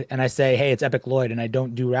road and I say, hey, it's Epic Lloyd, and I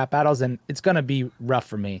don't do rap battles, then it's going to be rough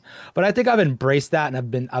for me. But I think I've embraced that,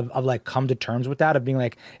 and I've like come to terms with that, of being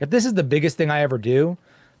like, if this is the biggest thing I ever do,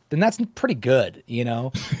 then that's pretty good, you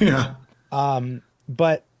know? Yeah.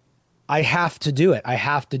 But I have to do it. I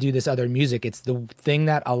have to do this other music. It's the thing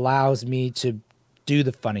that allows me to do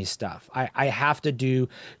the funny stuff. I have to do,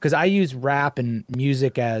 because I use rap and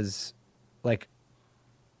music as like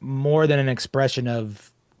more than an expression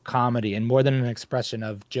of comedy and more than an expression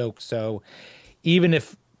of jokes. So even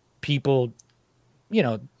if people, you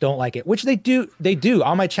know, don't like it, which they do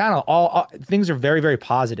on my channel, all things are very, very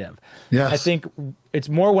positive. Yes. I think it's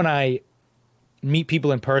more when I meet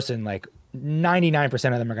people in person, like 99%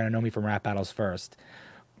 of them are going to know me from rap battles first,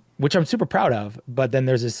 which I'm super proud of. But then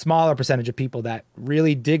there's a smaller percentage of people that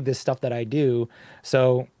really dig this stuff that I do.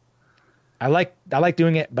 So I like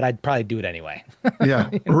doing it, but I'd probably do it anyway. Yeah.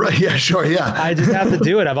 Right. Yeah, sure. Yeah. I just have to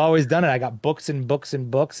do it. I've always done it. I got books and books and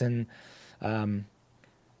books and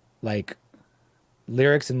like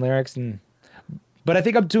lyrics, but I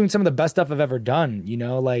think I'm doing some of the best stuff I've ever done, you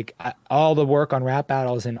know, like all the work on rap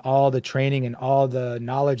battles and all the training and all the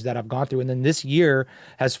knowledge that I've gone through. And then this year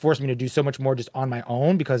has forced me to do so much more just on my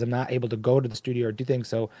own because I'm not able to go to the studio or do things.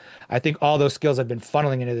 So I think all those skills have been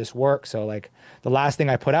funneling into this work. So like the last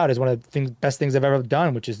thing I put out is one of the best things I've ever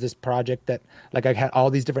done, which is this project that like I had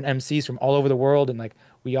all these different MCs from all over the world. And like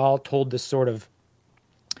we all told this sort of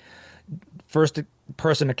first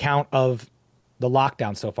person account of the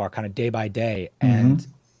lockdown so far, kind of day by day. And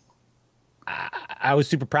I was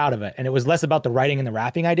super proud of it. And it was less about the writing and the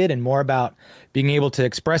rapping I did and more about being able to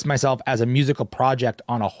express myself as a musical project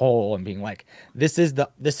on a whole and being like, this is the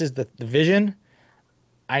vision.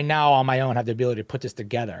 I now on my own have the ability to put this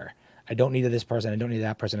together. I don't need this person. I don't need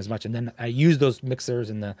that person as much. And then I use those mixers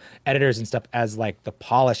and the editors and stuff as like the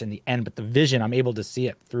polish in the end, but the vision, I'm able to see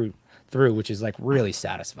it through, which is like really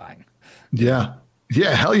satisfying. Yeah.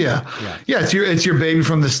 Yeah, hell yeah. Yeah, it's your baby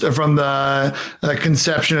from the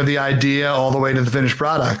conception of the idea all the way to the finished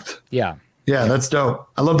product. Yeah. Yeah, that's dope.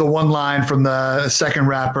 I love the one line from the second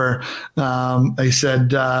rapper. He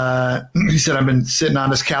said, I've been sitting on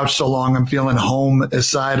this couch so long, I'm feeling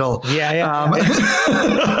homicidal. Yeah.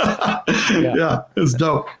 Yeah, it's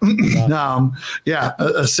dope.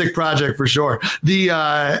 A sick project for sure.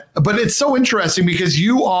 But it's so interesting because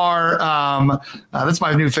you are, that's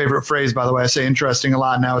my new favorite phrase, by the way. I say interesting a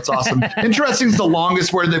lot now. It's awesome. Interesting is the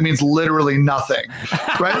longest word that means literally nothing,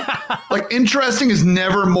 right? Like interesting is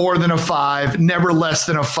never more than a 5, never less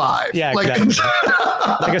than a 5. Yeah, exactly.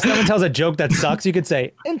 Like if someone tells a joke that sucks, you could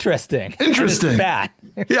say interesting. Interesting. Bad.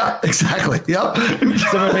 Yeah, exactly. Yep.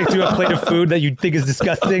 Someone makes you a plate of food that you think is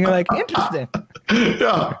disgusting. You're like, interesting.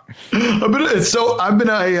 Yeah. I've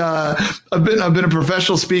been a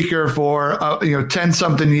professional speaker for 10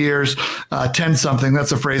 something years. 10 something.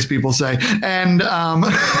 That's a phrase people say. And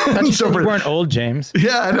you weren't old, James.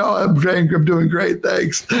 Yeah, I know. I'm doing great.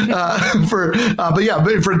 Thanks. But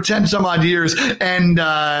for 10 some odd years, and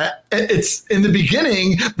it's in the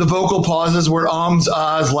beginning the vocal pauses were ums,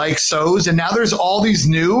 ahs, like so's, and now there's all these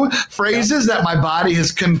new phrases that my body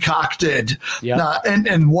has concocted. Yeah.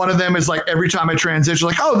 And one of them is like every time I transition,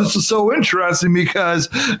 like, oh, this is so interesting because,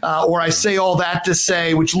 or I say all that to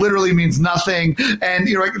say, which literally means nothing, and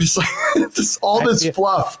just all this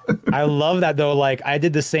fluff. I love that though. Like I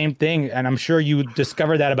did the same thing, and I'm sure you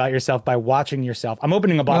discovered that about yourself by watching yourself. I'm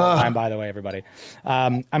opening a bottle of time, by the way, everybody.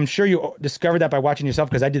 I'm sure you discovered that by watching yourself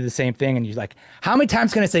because I did the same thing, and you're like, how many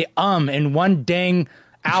times can I say in one dang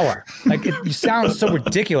hour? Like you sound so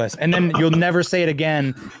ridiculous, and then you'll never say it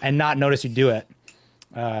again and not notice you do it.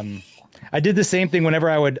 I did the same thing whenever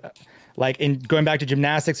I would like in going back to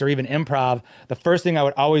gymnastics or even improv, the first thing I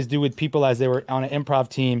would always do with people as they were on an improv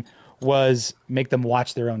team was make them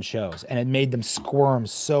watch their own shows, and it made them squirm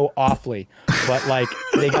so awfully, but like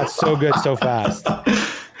they got so good so fast.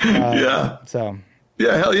 So.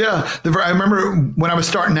 Yeah, hell yeah. I remember when I was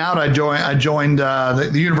starting out, I joined the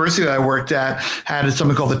university that I worked at had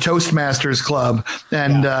something called the Toastmasters Club.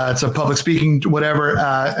 And it's a public speaking,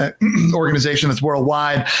 whatever, organization that's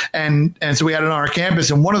worldwide. And so we had it on our campus.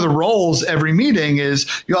 And one of the roles every meeting is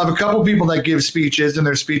you'll have a couple people that give speeches, and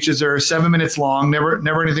their speeches are 7 minutes long,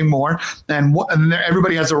 never anything more. And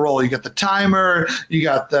everybody has a role. You got the timer, you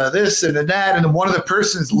got the this and the that. And then one of the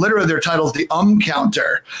persons, literally their title is the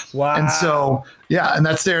counter. Wow. And so, yeah, and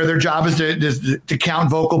that's their job is to count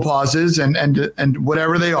vocal pauses and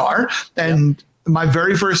whatever they are. And my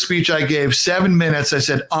very first speech I gave, 7 minutes, I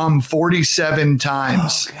said 47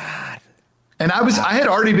 times. Oh God. And I had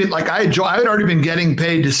already been getting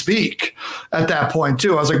paid to speak at that point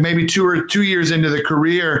too. I was like maybe 2 years into the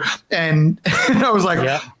career, and I was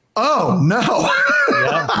like, oh no.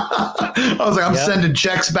 Yeah. I was like, I'm sending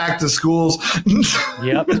checks back to schools.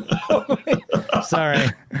 Yep. Sorry.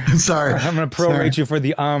 I'm going to prorate you for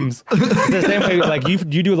the ums. It's the same way, like you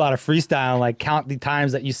do a lot of freestyle, like count the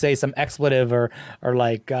times that you say some expletive or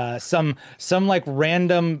like some like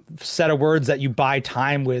random set of words that you buy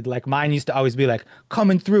time with. Like mine used to always be like,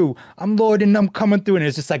 coming through. I'm Lord and I'm coming through. And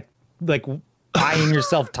it's just like buying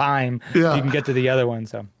yourself time so you can get to the other one.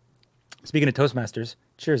 So speaking of Toastmasters,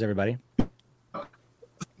 cheers, everybody.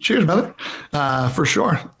 Cheers, brother. For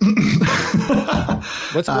sure.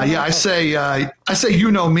 What's going on? I say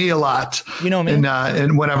you know me a lot. You know me?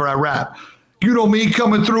 And whenever I rap. You know me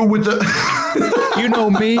coming through with the You know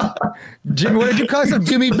me. Jimmy, what did you call yourself?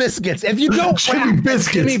 Jimmy Biscuits. If you don't Jimmy rap,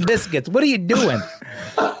 Biscuits. Jimmy Biscuits, what are you doing?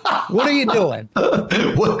 What are you doing?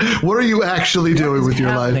 What are you actually doing with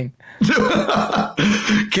your life?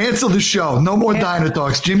 Cancel the show. No more Diner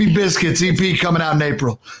Talks. Jimmy Biscuits EP coming out in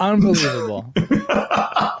April. Unbelievable.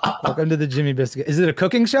 Welcome to the Jimmy Biscuit. Is it a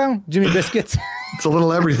cooking show? Jimmy Biscuits? It's a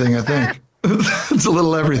little everything, I think. It's a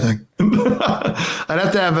little everything. I'd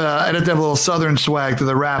have to have a little Southern swag to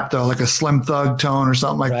the rap though, like a Slim Thug tone or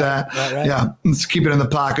something like that. Right. Yeah, let's keep it in the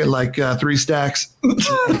pocket like 3 stacks.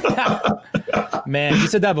 Man, you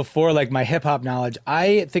said that before. Like my hip hop knowledge,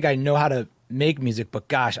 I think I know how to make music, but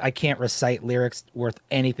gosh, I can't recite lyrics worth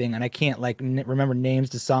anything, and I can't remember names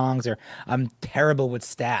to songs, or I'm terrible with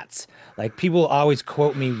stats. Like people always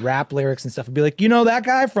quote me rap lyrics and stuff and be like, you know that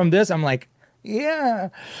guy from this? I'm like, yeah.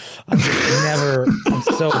 I'm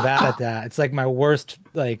so bad at that. It's like my worst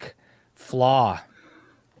flaw.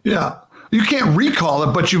 Yeah. You can't recall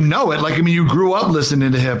it, but you know it. Like, I mean, you grew up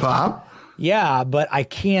listening to hip hop. Yeah, but I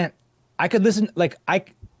could listen,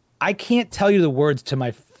 I can't tell you the words to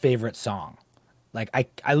my favorite song. Like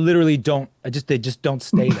I literally don't, they just don't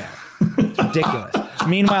stay there. It's ridiculous.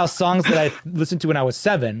 Meanwhile, songs that I listened to when I was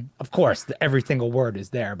 7, of course, every single word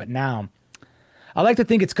is there. But now I like to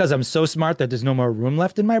think it's because I'm so smart that there's no more room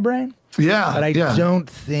left in my brain. Yeah. But I don't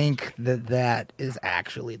think that is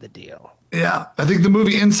actually the deal. Yeah. I think the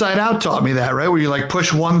movie Inside Out taught me that, right? Where you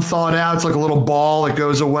push one thought out, it's like a little ball, it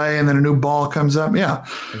goes away, and then a new ball comes up. Yeah.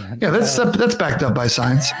 Yeah, that's backed up by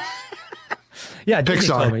science. Yeah, Disney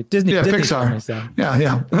Pixar. Told me. Disney Pixar. Told me so.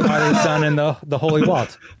 Yeah. Father, Son, and the Holy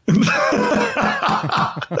Walt.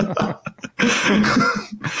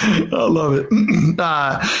 I love it.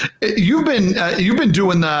 You've been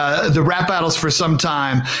doing the rap battles for some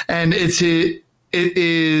time, and it's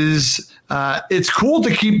cool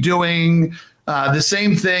to keep doing the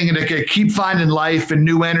same thing and to keep finding life and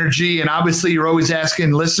new energy. And obviously you're always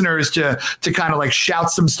asking listeners to kind of shout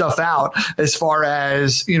some stuff out as far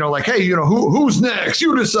as, hey, who's next?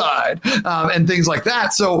 You decide, and things like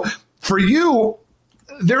that. So for you,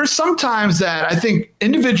 there are some times that I think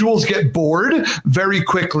individuals get bored very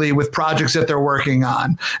quickly with projects that they're working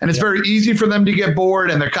on. And it's very easy for them to get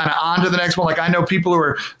bored and they're kind of on to the next one. Like I know people who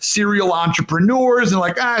are serial entrepreneurs and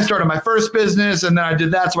I started my first business and then I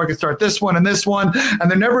did that so I could start this one and this one.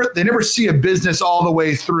 And they never see a business all the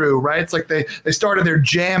way through, right? It's like they started their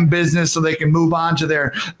jam business so they can move on to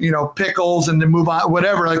their, pickles and then move on,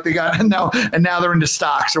 whatever, like they got now they're into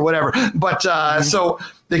stocks or whatever. But so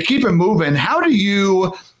they keep it moving. How do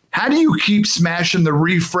you keep smashing the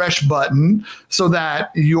refresh button so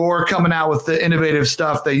that you're coming out with the innovative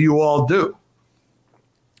stuff that you all do?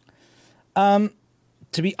 To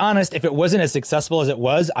be honest, if it wasn't as successful as it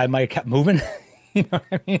was, I might have kept moving. You know what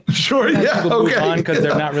I mean? Sure. Yeah. People move on because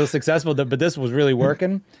they're not real successful, but this was really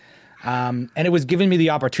working. And it was giving me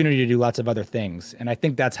the opportunity to do lots of other things. And I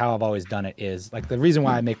think that's how I've always done it, is the reason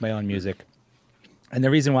why I make my own music And the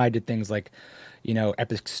reason why I did things like, you know,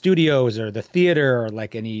 Epic Studios or the theater or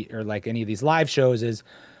like any of these live shows is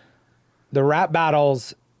the rap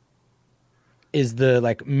battles is the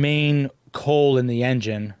like main coal in the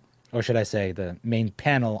engine, or should I say the main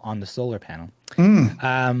panel on the solar panel.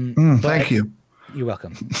 Thank you. You're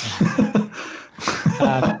welcome.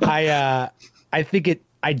 I think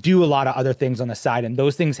I do a lot of other things on the side, and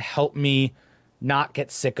those things help me not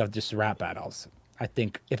get sick of just rap battles. I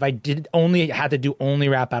think if I had to do only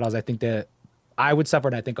rap battles, I think that I would suffer,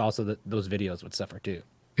 and I think also that those videos would suffer too.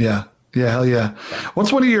 Yeah. Yeah, hell yeah.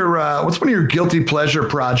 What's one of your guilty pleasure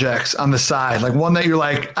projects on the side? Like one that you're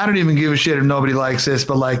like, I don't even give a shit if nobody likes this,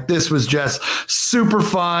 but like this was just super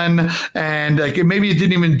fun, and like maybe it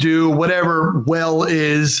didn't even do whatever well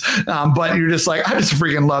is, but you're just like, I just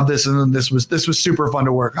freaking love this, and this was super fun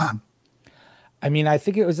to work on. I mean, I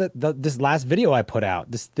think it was this last video I put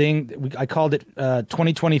out. This thing I called it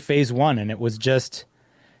 2020 Phase 1, and it was just.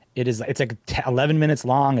 It's like 11 minutes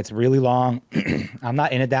long. It's really long. I'm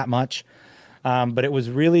not in it that much. But it was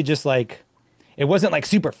really just like, it wasn't like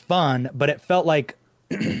super fun, but it felt like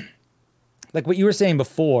what you were saying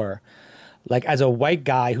before, like as a white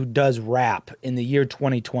guy who does rap in the year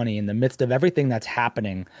 2020, in the midst of everything that's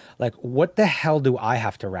happening, like what the hell do I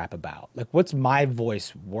have to rap about? Like what's my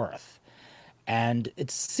voice worth? And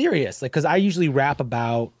it's serious, like, cause I usually rap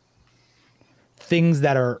about things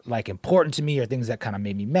that are like important to me, or things that kind of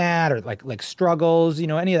made me mad, or like struggles, you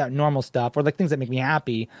know, any of that normal stuff, or like things that make me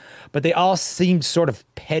happy. But they all seemed sort of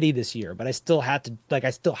petty this year, but I still had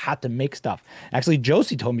to make stuff. Actually,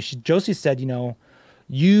 Josie told me, Josie said, you know,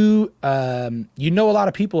 you know a lot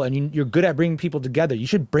of people, and you're good at bringing people together. You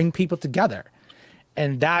should bring people together.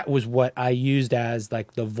 And that was what I used as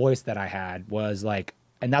like the voice that I had, was like,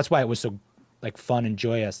 and that's why it was so like fun and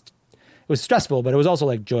joyous. It was stressful, but it was also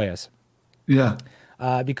like joyous. Yeah.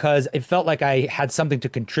 Because it felt like I had something to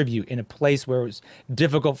contribute in a place where it was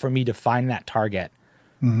difficult for me to find that target.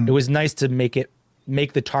 Mm-hmm. It was nice to make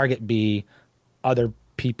the target be other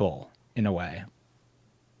people in a way.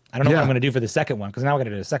 I don't know what I'm going to do for the second one, because now we're going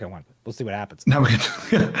to do the second one. We'll see what happens. Now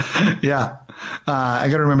yeah. I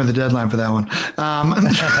got to remember the deadline for that one.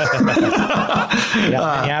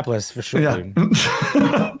 Minneapolis for sure.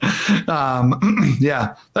 Yeah.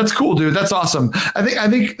 Yeah, that's cool, dude. That's awesome. I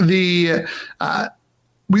think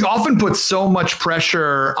we often put so much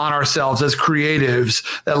pressure on ourselves as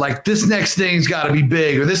creatives that like this next thing's got to be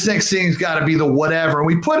big, or this next thing's got to be the whatever. And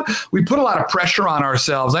we put a lot of pressure on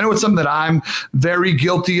ourselves. I know it's something that I'm very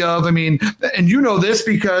guilty of. I mean, and you know this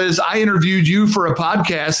because I interviewed you for a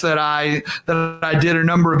podcast that I did a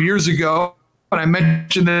number of years ago. And I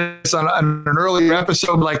mentioned this on an earlier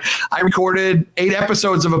episode, like I recorded 8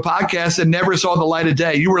 episodes of a podcast and never saw the light of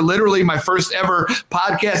day. You were literally my first ever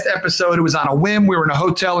podcast episode. It was on a whim. We were in a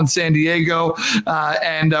hotel in San Diego.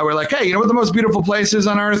 And we're like, hey, you know what the most beautiful place is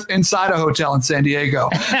on earth? Inside a hotel in San Diego.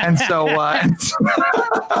 And so,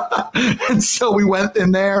 and so we went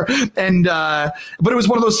in there, and but it was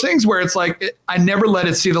one of those things where it's like, I never let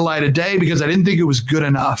it see the light of day because I didn't think it was good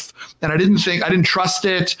enough. And I didn't trust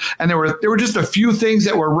it. And there were just a few things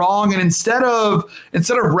that were wrong. And instead of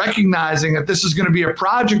recognizing that this is going to be a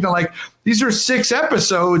project, and like, these are 6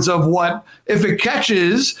 episodes of what, if it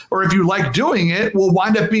catches, or if you like doing it, will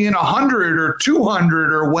wind up being 100 or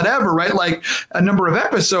 200 or whatever, right? Like a number of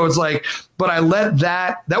episodes, like, but I let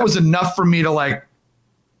that was enough for me to like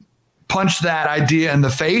punch that idea in the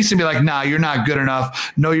face and be like, nah, you're not good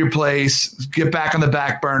enough. Know your place. Get back on the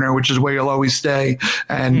back burner, which is where you'll always stay.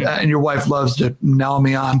 And and your wife loves to nail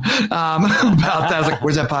me on about that. I was like,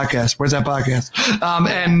 where's that podcast? Where's that podcast?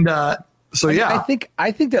 So yeah,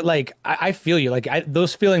 I think that like I feel you. Like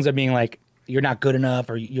those feelings of being like you're not good enough,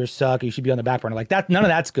 or you're suck, or you should be on the back burner. Like that, none of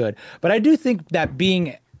that's good. But I do think that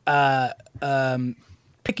being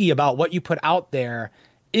picky about what you put out there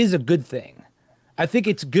is a good thing. I think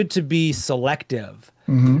it's good to be selective.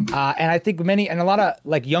 Mm-hmm. And I think a lot of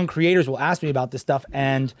like young creators will ask me about this stuff.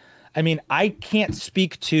 And I mean, I can't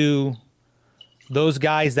speak to those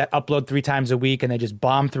guys that upload 3 times a week and they just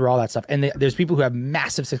bomb through all that stuff. And there's people who have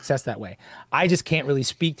massive success that way. I just can't really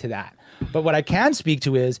speak to that. But what I can speak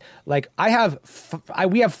to is like we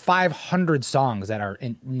have 500 songs that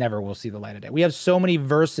never will see the light of day. We have so many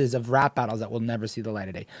verses of rap battles that will never see the light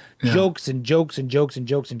of day. Yeah. Jokes and jokes and jokes and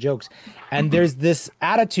jokes and jokes. And there's this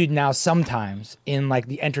attitude now sometimes in like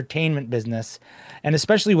the entertainment business, and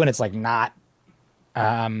especially when it's like not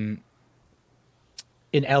in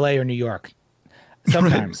LA or New York.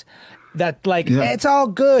 Sometimes that like, it's all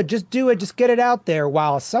good. Just do it. Just get it out there.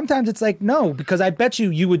 While sometimes it's like, no, because I bet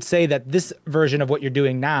you would say that this version of what you're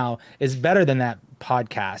doing now is better than that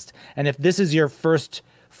podcast. And if this is your first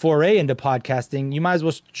foray into podcasting, you might as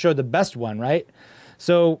well show the best one, right?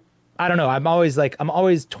 So I don't know. I'm always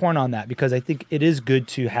torn on that because I think it is good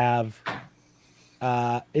to have,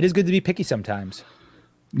 it is good to be picky sometimes.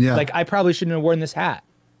 Yeah. Like I probably shouldn't have worn this hat.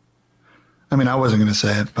 I mean, I wasn't going to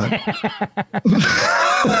say it, but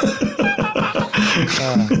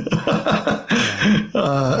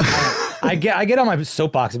I get on my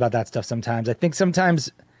soapbox about that stuff sometimes. I think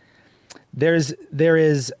sometimes there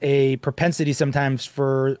is a propensity sometimes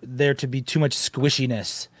for there to be too much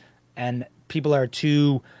squishiness, and people are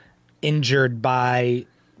too injured by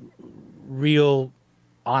real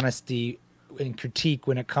honesty and critique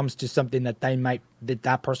when it comes to something that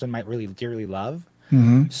that person might really dearly love.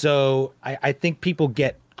 Mm-hmm. So I think people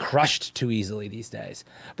get crushed too easily these days.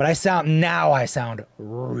 But I sound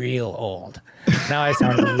real old. Now I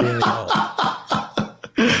sound really old.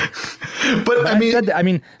 But I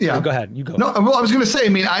mean, yeah. Go ahead. You go. No, well, I was going to say, I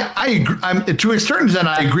mean, I agree, to a certain extent,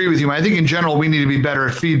 I agree with you. I think in general, we need to be better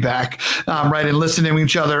at feedback, right? And listening to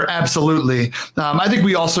each other. Absolutely. I think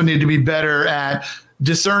we also need to be better at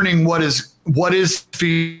discerning what is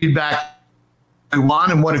feedback we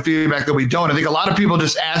want and what feedback that we don't. I think a lot of people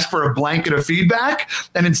just ask for a blanket of feedback,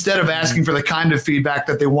 and instead of asking for the kind of feedback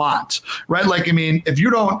that they want, right? Like, I mean, if you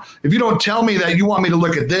don't tell me that you want me to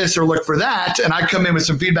look at this or look for that, and I come in with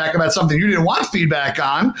some feedback about something you didn't want feedback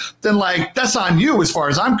on, then like that's on you as far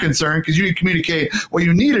as I'm concerned, because you didn't communicate what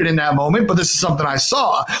you needed in that moment. But this is something I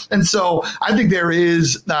saw, and so I think there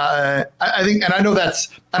is. I think, and I know that's.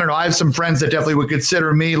 I don't know. I have some friends that definitely would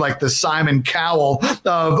consider me like the Simon Cowell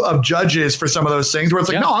of judges for some of those things, where it's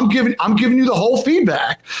like, no, I'm giving you the whole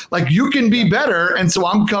feedback. Like you can be better, and so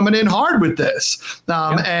I'm coming in hard with this.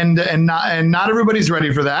 And not everybody's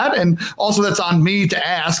ready for that. And also, that's on me to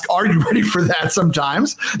ask, are you ready for that?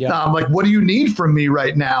 Sometimes, like, what do you need from me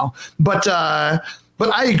right now? But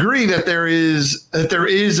I agree that there is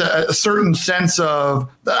a certain sense of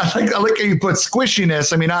I like how you put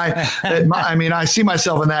squishiness. I mean, I see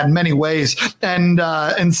myself in that in many ways, and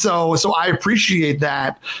so I appreciate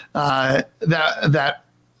that that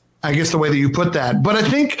I guess the way that you put that. But I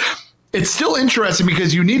think it's still interesting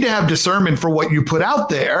because you need to have discernment for what you put out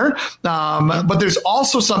there. But there's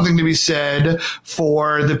also something to be said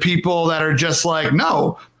for the people that are just like,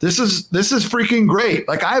 no, this is freaking great.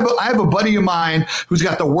 Like I have a buddy of mine who's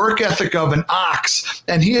got the work ethic of an ox,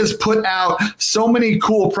 and he has put out so many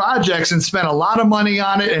cool projects and spent a lot of money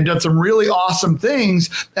on it and done some really awesome things.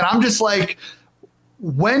 And I'm just like,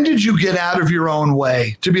 when did you get out of your own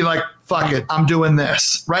way to be like, fuck it, I'm doing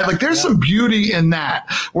this, right? Like there's some beauty in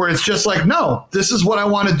that where it's just like, no, this is what I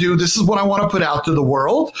want to do. This is what I want to put out to the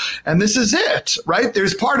world. And this is it, right?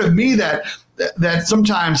 There's part of me that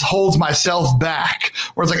sometimes holds myself back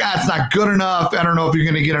where it's like, it's not good enough. I don't know if you're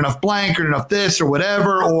going to get enough blank or enough this or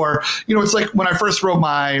whatever. Or, it's like when I first wrote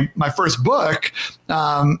my first book,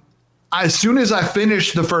 as soon as I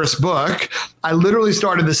finished the first book, I literally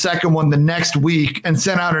started the second one the next week and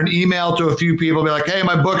sent out an email to a few people, be like, hey,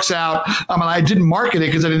 my book's out. I didn't market it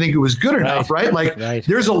because I didn't think it was good enough, right? Like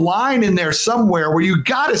there's a line in there somewhere where you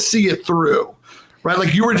got to see it through. Right.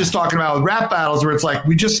 Like you were just talking about with rap battles where it's like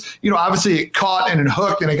we just, obviously it caught and it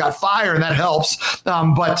hooked and it got fire and that helps.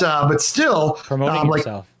 But still promoting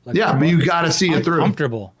yourself. But you got to see it through.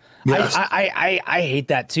 Uncomfortable. Yes. I hate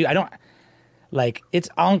that too. It's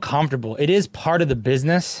uncomfortable. It is part of the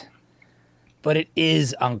business, but it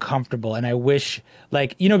is uncomfortable. And I wish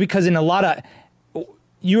because in a lot of,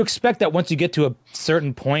 you expect that once you get to a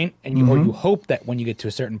certain point and or you hope that when you get to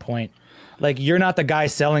a certain point, like you're not the guy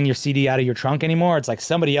selling your CD out of your trunk anymore. It's like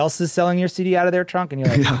somebody else is selling your CD out of their trunk. And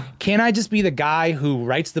you're like, can I just be the guy who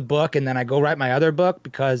writes the book and then I go write my other book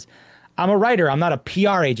because I'm a writer. I'm not a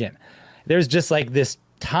PR agent. There's just like this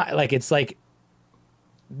time, like it's like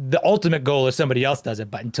the ultimate goal is somebody else does it.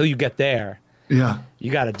 But until you get there, you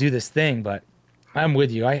got to do this thing. But I'm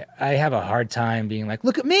with you. I have a hard time being like,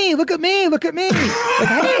 look at me. Like, hey, look at this.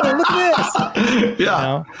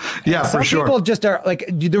 Yeah, for sure. Some people just are like,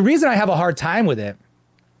 the reason I have a hard time with it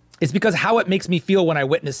is because how it makes me feel when I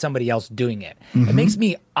witness somebody else doing it. It makes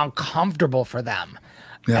me uncomfortable for them.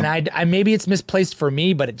 Yeah. And I maybe it's misplaced for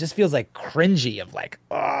me, but it just feels like cringy of like,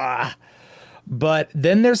 But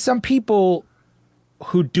then there's some people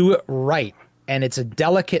who do it right. And it's a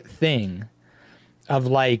delicate thing of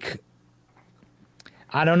like,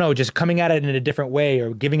 I don't know, just coming at it in a different way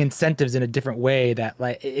or giving incentives in a different way that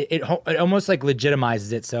like it almost like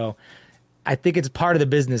legitimizes it. So I think it's part of the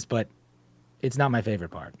business, but it's not my favorite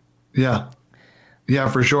part. Yeah,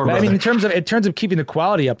 for sure. But I mean, in terms of keeping the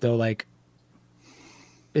quality up though, like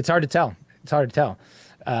it's hard to tell.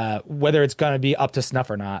 Whether it's going to be up to snuff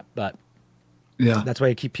or not, but that's why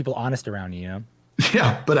you keep people honest around you,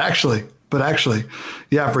 Yeah, but actually,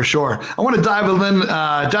 yeah, for sure. I want to dive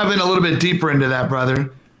in a little bit deeper into that,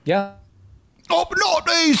 brother. Yeah. Oh, not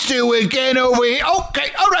these two again over here.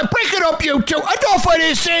 Okay, all right, break it up, you two. Enough of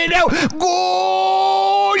this here now.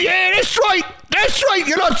 Go, yeah, that's right. That's right.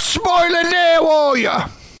 You're not smiling there, are you?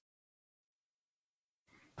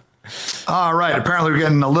 All right. Apparently, we're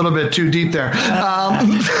getting a little bit too deep there.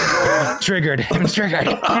 Triggered. I'm triggered.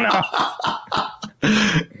 Oh, no.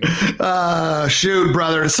 Shoot,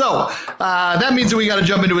 brother. So that means that we got to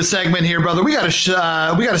jump into a segment here, brother. We got a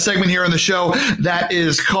segment here on the show that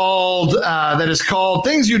is called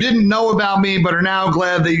 "Things You Didn't Know About Me But Are Now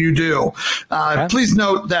Glad That You Do." Okay. Please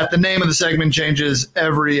note that the name of the segment changes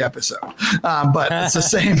every episode, but it's the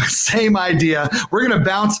same idea. We're gonna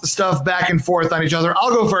bounce stuff back and forth on each other.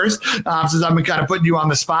 I'll go first since I've been kind of putting you on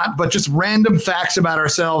the spot, but just random facts about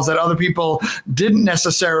ourselves that other people didn't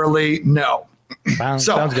necessarily know.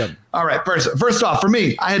 Sounds good. All right. First off, for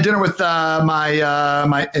me, I had dinner with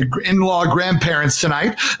my in-law grandparents tonight,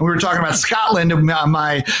 and we were talking about Scotland. And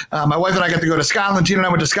my wife and I got to go to Scotland. Tina and I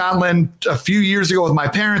went to Scotland a few years ago with my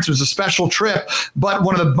parents. It was a special trip. But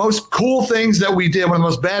one of the most cool things that we did, one of the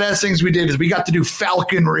most badass things we did, is we got to do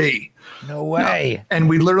falconry. No way. And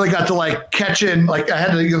we literally got to like catch in, like I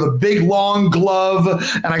had the big long glove,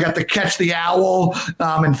 and I got to catch the owl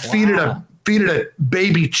and feed it a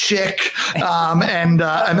baby chick, and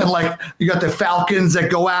then like you got the falcons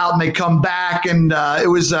that go out and they come back, and it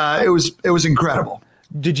was incredible.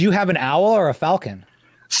 Did you have an owl or a falcon?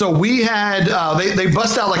 So we had they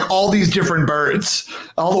bust out like all these different birds,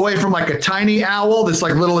 all the way from like a tiny owl, this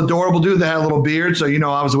like little adorable dude that had a little beard, so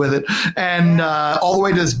I was with it, and all the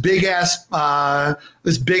way to this big ass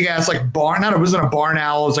like barn. It wasn't a barn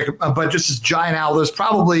owl. It was like but just this giant owl that was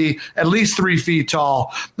probably at least 3 feet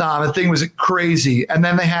tall. The thing was crazy. And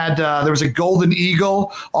then they had there was a golden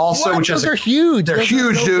eagle also, which those are huge. They're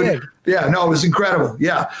huge, so dude. Big. Yeah, no, it was incredible.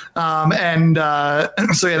 Yeah.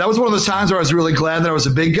 So yeah, that was one of those times where I was really glad that I was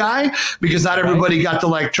a big guy, because not everybody got to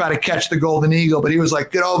like try to catch the golden eagle, but he was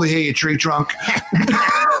like, "Get over here, you tree trunk."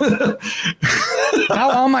 Now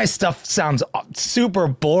all my stuff sounds super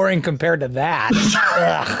boring compared to that.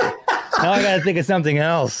 Ugh. Now I got to think of something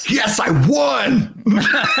else. Yes, I won.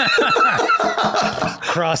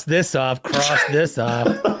 Cross this off.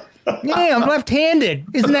 Yeah, I'm left-handed.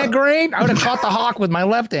 Isn't that great? I would have caught the hawk with my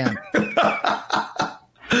left hand.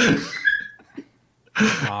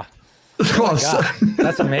 Oh. Oh,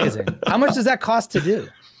 that's amazing. How much does that cost to do?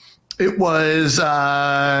 It was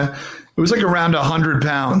like around 100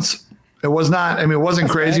 pounds. It was not. I mean, it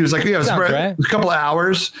wasn't crazy. It was like it was a couple of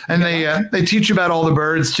hours, and they teach you about all the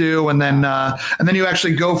birds too, and then you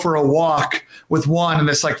actually go for a walk with one, and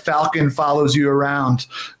this like falcon follows you around.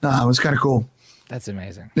 It was kind of cool. That's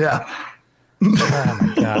amazing. Yeah. Oh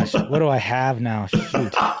my gosh, what do I have now?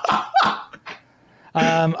 Shoot.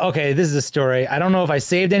 Okay, this is a story. I don't know if I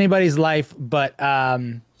saved anybody's life, but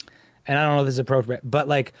and I don't know if this is appropriate, but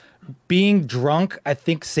like being drunk, I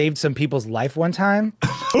think saved some people's life one time.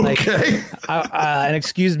 Okay. And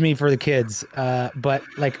excuse me for the kids, but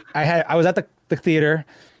like I was at the theater,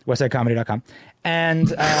 westsidecomedy.com. And,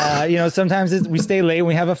 sometimes we stay late and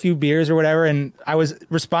we have a few beers or whatever. And I was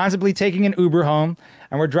responsibly taking an Uber home,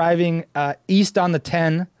 and we're driving east on the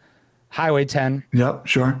 10, Highway 10. Yep,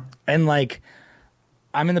 sure. And like,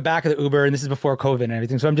 I'm in the back of the Uber, and this is before COVID and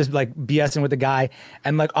everything. So I'm just like BSing with the guy.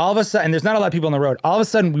 And like all of a sudden, there's not a lot of people on the road. All of a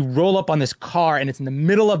sudden we roll up on this car, and it's in the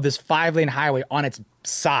middle of this 5-lane highway on its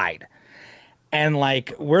side. And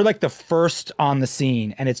like, we're like the first on the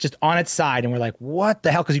scene, and it's just on its side. And we're like, what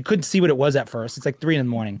the hell? Because you couldn't see what it was at first. It's like 3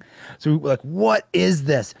 a.m. So we're like, what is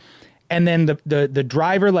this? And then the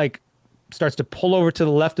driver like starts to pull over to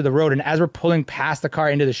the left of the road. And as we're pulling past the car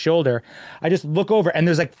into the shoulder, I just look over, and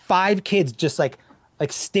there's like 5 kids just like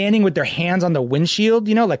standing with their hands on the windshield,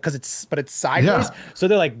 like, but it's sideways. Yeah. So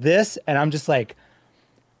they're like this. And I'm just like,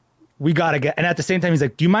 we gotta get, and at the same time, he's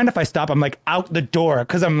like, do you mind if I stop? I'm like out the door.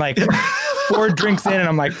 Cause I'm like 4 drinks in, and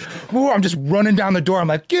I'm like, ooh, I'm just running down the door. I'm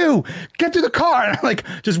like, you get to the car. And I'm like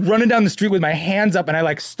just running down the street with my hands up, and I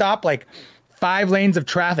like stop like 5 lanes of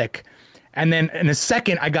traffic. And then in a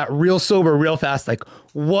second, I got real sober real fast. Like,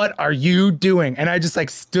 what are you doing? And I just like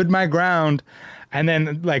stood my ground. And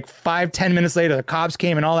then like 5-10 minutes later, the cops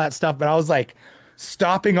came and all that stuff. But I was like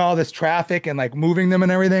stopping all this traffic and like moving them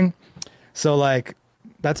and everything. So like,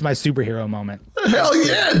 that's my superhero moment. Hell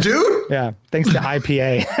yeah, dude. Yeah. Thanks to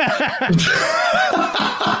IPA.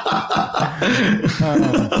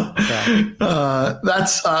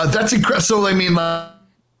 That's incredible. So, I mean,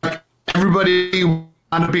 like everybody wound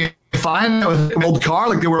up being fine with the old car.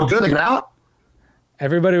 Like they were good. They got out.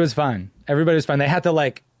 Everybody was fine. They had to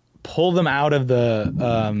like pull them out of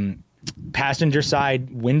the passenger side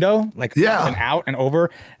window, like and out and over,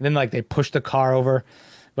 and then like they push the car over.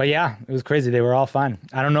 But yeah, it was crazy. They were all fine.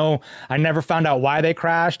 I don't know. I never found out why they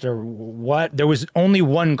crashed or what. There was only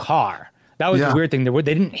one car. That was the weird thing. They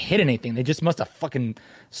didn't hit anything. They just must have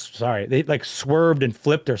they like swerved and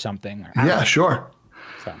flipped or something. Yeah, sure.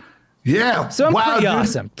 So. Yeah. So I'm pretty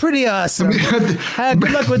awesome. Pretty awesome.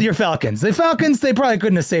 Good luck with your Falcons. The Falcons, they probably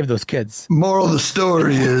couldn't have saved those kids. Moral of the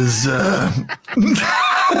story is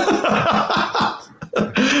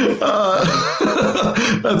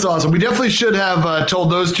that's awesome. We definitely should have told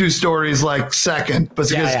those two stories like second, but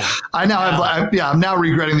because I now I'm now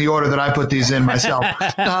regretting the order that I put these in myself.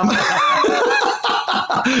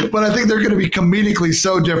 But I think they're going to be comedically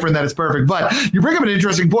so different that it's perfect. But you bring up an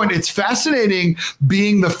interesting point. It's fascinating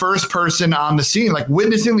being the first person on the scene, like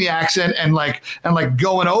witnessing the accident and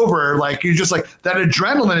going over, like you're just like that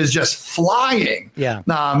adrenaline is just flying. Yeah.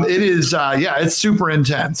 It is. It's super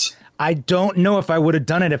intense. I don't know if I would have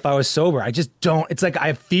done it if I was sober. I just don't. It's like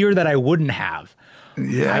I fear that I wouldn't have.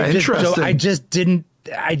 Yeah, interesting. I just didn't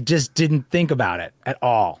think about it at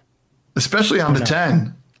all. Especially on the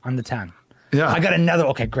 10. On the 10. Yeah. I got another.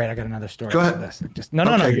 Okay, great. I got another story. Go ahead. No.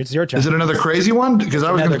 It's your turn. Is it another crazy one? Because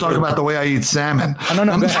I was going to talk about the way I eat salmon. Oh,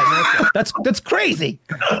 no. Go ahead. That's crazy.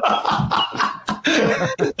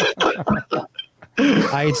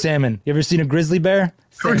 I eat salmon. You ever seen a grizzly bear?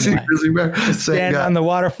 Stand on the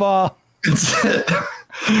waterfall.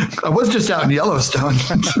 I was just out in Yellowstone.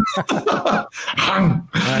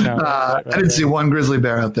 I know. I didn't see one grizzly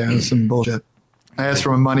bear out there. That's some bullshit. I asked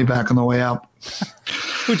for my money back on the way out.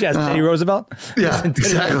 Who'd you ask, Teddy Roosevelt? Yeah,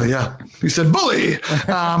 exactly. Yeah. He said, bully.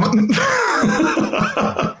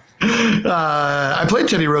 I played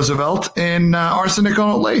Teddy Roosevelt in Arsenic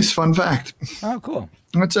on Lace. Fun fact. Oh, cool.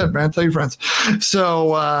 That's it, man. Tell your friends.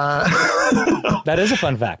 So that is a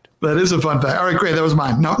fun fact. That is a fun fact. All right, great. That was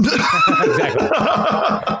mine. No, exactly.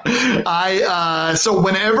 So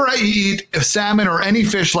whenever I eat salmon or any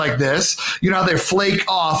fish like this, you know how they flake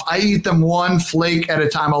off. I eat them one flake at a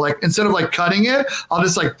time. I'll instead of cutting it, I'll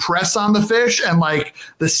just press on the fish and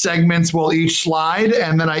the segments will each slide,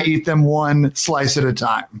 and then I eat them one slice at a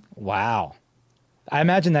time. Wow, I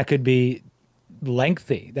imagine that could be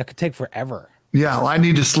lengthy. That could take forever. Yeah, well, I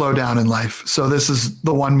need to slow down in life. So this is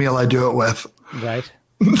the one meal I do it with. Right.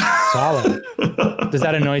 Solid. Does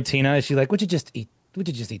that annoy Tina? Is she like, would you just eat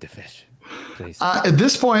the fish, please? At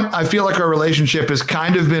this point, I feel like our relationship has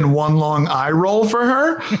kind of been one long eye roll for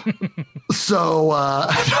her. So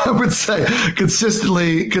I would say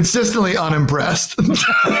consistently unimpressed.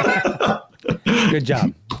 Good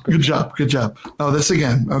job. Good job. Oh, this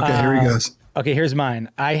again. Okay, here he goes. Okay, here's mine.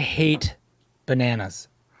 I hate bananas.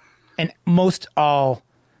 And I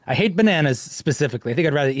hate bananas specifically. I think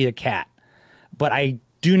I'd rather eat a cat. But I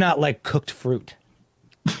do not like cooked fruit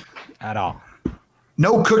at all.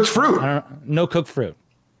 No cooked fruit? No cooked fruit.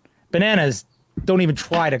 Bananas, don't even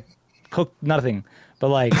try to cook nothing.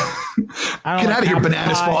 But I don't Get out of here,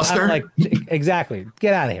 Bananas Foster. Exactly.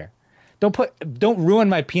 Get out of here. Don't ruin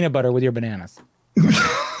my peanut butter with your bananas.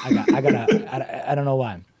 I don't know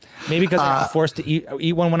why. Maybe because I was forced to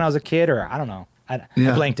eat one when I was a kid, or I don't know. I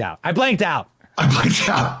blanked out. I blanked out.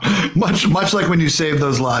 Much like when you saved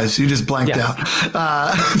those lies, you just blanked out.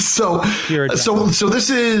 So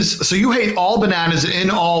you hate all bananas in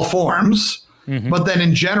all forms, but then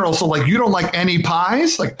in general, so you don't like any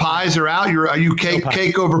pies? Like pies are out. Are you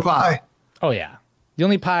cake over pie? Oh yeah. The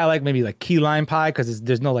only pie I like maybe key lime pie because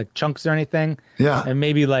there's no chunks or anything. Yeah. And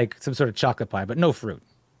maybe some sort of chocolate pie, but no fruit.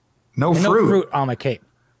 No fruit. No fruit on my cake.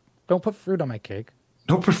 Don't put fruit on my cake.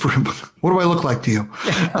 Don't put fruit. What do I look like to you?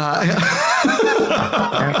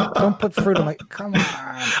 Don't put fruit on my. Come on.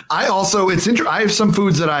 I have some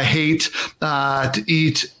foods that I hate to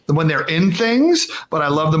eat when they're in things, but I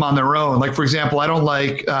love them on their own. Like for example, I don't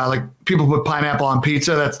like people put pineapple on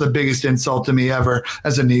pizza. That's the biggest insult to me ever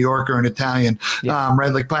as a New Yorker and Italian. Yeah.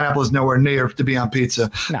 Right? Like pineapple is nowhere near to be on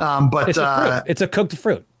pizza. No, but it's a fruit. It's a cooked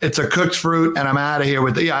fruit. It's a cooked fruit, and I'm out of here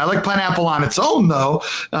with it. Yeah, I like pineapple on its own though.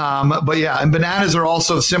 But yeah, and bananas are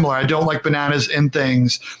also similar. I don't like bananas in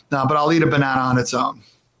things, but I'll eat a banana on its own.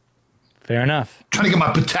 Fair enough. Trying to get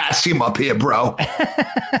my potassium up here, bro.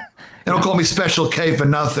 They don't call me Special K for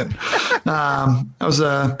nothing. That was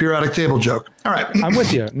a periodic table joke. All right. I'm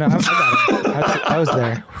with you. No, I got it. I was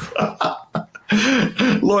there.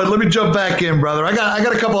 Lloyd, let me jump back in, brother. I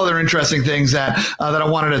got a couple other interesting things that I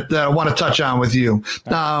want to touch on with you.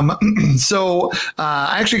 I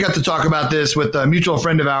actually got to talk about this with a mutual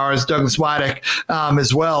friend of ours, Douglas Wydick,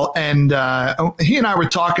 as well, and he and I were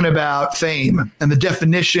talking about fame and the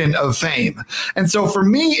definition of fame. And so, for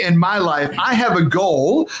me in my life, I have a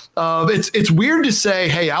goal of it's weird to say,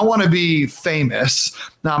 "Hey, I want to be famous."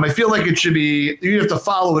 I feel like it should be, you have to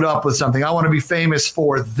follow it up with something. I want to be famous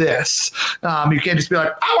for this. You can't just be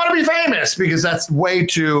like, I want to be famous, because that's way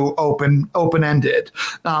too open-ended.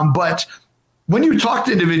 But when you talk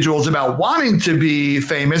to individuals about wanting to be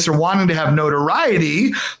famous or wanting to have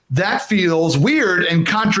notoriety, that feels weird and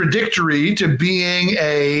contradictory to being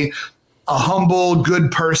a humble, good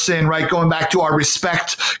person, right? Going back to our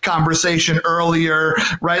respect conversation earlier,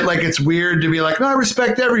 right? Like, it's weird to be like, no, I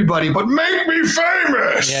respect everybody, but make me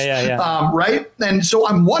famous. Yeah. Right? And so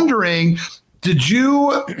I'm wondering, did you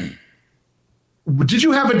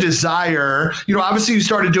have a desire, obviously you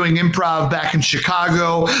started doing improv back in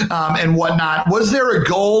Chicago and whatnot. Was there a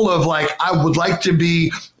goal of like, I would like to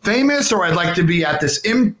be famous, or I'd like to be at this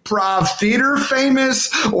improv theater famous,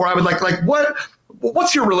 or I would like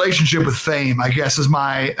what's your relationship with fame, I guess, is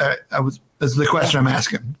the question I'm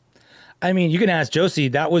asking. I mean, you can ask Josie.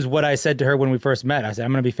 That was what I said to her when we first met. I said,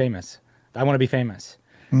 I'm going to be famous. I want to be famous.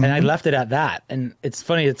 Mm-hmm. And I left it at that. And it's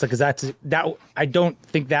funny. It's like, 'cause that I don't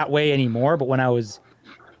think that way anymore. But when I was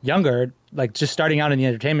younger, like just starting out in the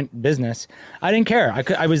entertainment business, I didn't care.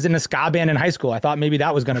 I was in a ska band in high school. I thought maybe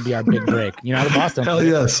that was going to be our big break, the Boston. Hell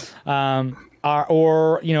yes.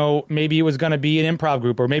 Or maybe it was going to be an improv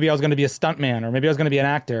group, or maybe I was going to be a stuntman, or maybe I was going to be an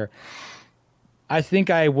actor. I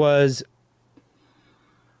think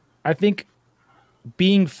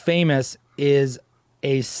being famous is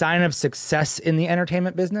a sign of success in the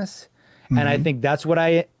entertainment business. Mm-hmm. And I think that's what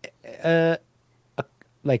I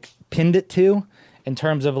pinned it to, in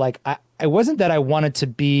terms of like, it wasn't that I wanted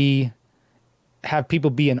to have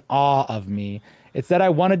people be in awe of me. It's that I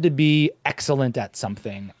wanted to be excellent at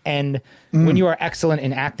something. And when you are excellent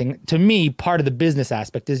in acting, to me, part of the business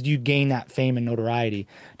aspect is you gain that fame and notoriety.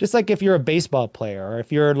 Just like if you're a baseball player, or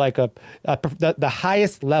if you're like the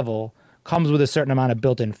highest level comes with a certain amount of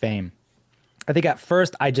built-in fame. I think at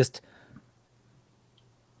first I just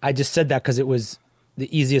said that because it was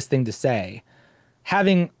the easiest thing to say.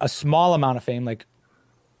 Having a small amount of fame, like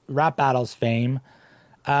Rap Battles fame,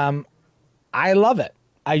 I love it.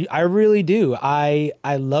 I really do. I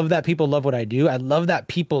love that people love what I do. I love that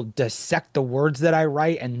people dissect the words that I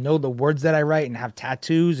write and know the words that I write and have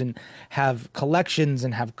tattoos and have collections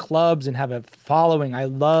and have clubs and have a following. I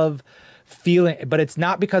love feeling, but it's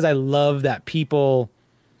not because I love that people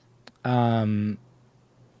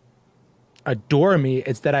adore me.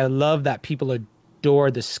 It's that I love that people adore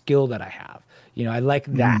the skill that I have. I like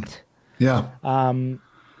that. Yeah.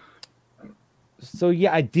 So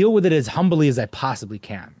yeah, I deal with it as humbly as I possibly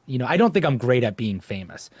can. I don't think I'm great at being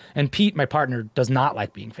famous. And Pete, my partner, does not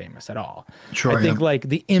like being famous at all. Sure, I think like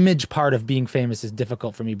the image part of being famous is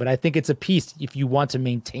difficult for me, but I think it's a piece. If you want to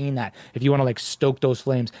maintain that, if you want to like stoke those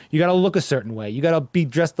flames, you got to look a certain way. You got to be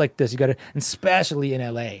dressed like this. You got to, especially in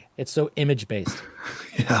LA, it's so image based.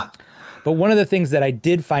 Yeah. But one of the things that I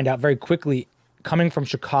did find out very quickly, coming from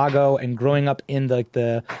Chicago and growing up in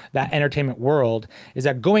that entertainment world, is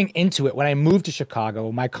that going into it, when I moved to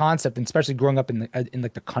Chicago, my concept, and especially growing up in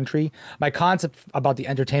like the country, my concept about the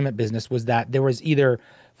entertainment business was that there was either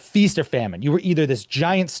feast or famine. You were either this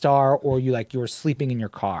giant star, or you were sleeping in your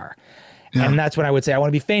car. Yeah. And that's when I would say I want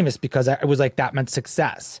to be famous, because I was like, that meant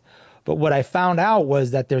success. But what I found out was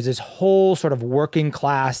that there's this whole sort of working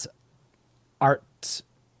class arts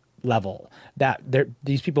level that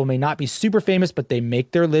these people may not be super famous, but they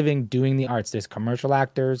make their living doing the arts. There's commercial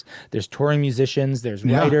actors, there's touring musicians, there's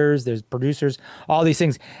writers, there's producers, all these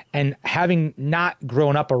things. And having not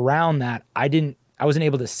grown up around that, I wasn't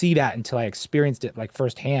able to see that until I experienced it like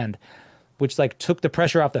firsthand, which like took the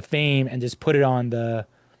pressure off the fame and just put it on the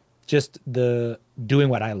doing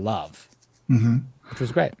what I love, which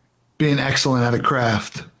was great. Being excellent at a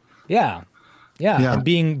craft. Yeah. And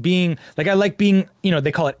being like, I like being,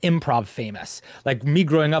 they call it improv famous. Like me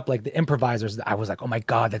growing up, like the improvisers, I was like, oh my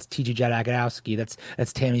God, that's T.G. Jadagowski,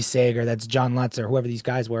 that's Tammy Sager, that's John Lutzer, whoever these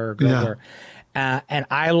guys were. And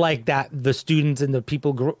I like that the students and the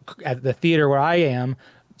people at the theater where I am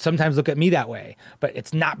sometimes look at me that way. But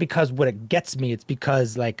it's not because what it gets me, it's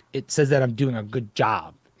because like it says that I'm doing a good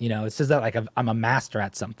job. It says that like I'm a master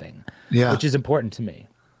at something, which is important to me.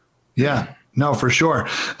 Yeah. No, for sure.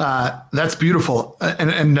 That's beautiful.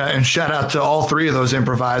 And shout out to all three of those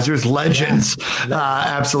improvisers, legends.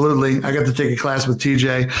 Absolutely. I got to take a class with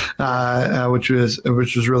TJ, which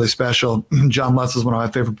was really special. John Lutz is one of my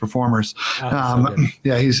favorite performers. So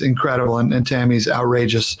yeah, he's incredible. And Tammy's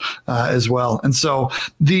outrageous as well. And so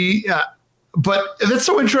but that's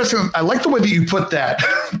so interesting. I like the way that you put that.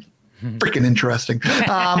 Freaking interesting.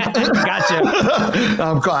 Gotcha.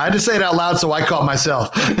 I had to say it out loud, so I caught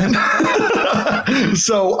myself.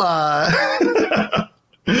 So,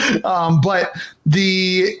 but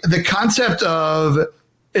the concept of,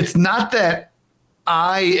 it's not that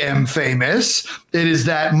I am famous, it is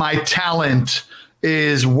that my talent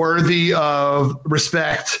is worthy of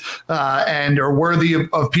respect and are worthy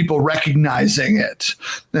of people recognizing it.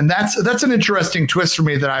 And that's an interesting twist for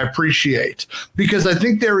me that I appreciate, because I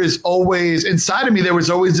think there is always, inside of me, there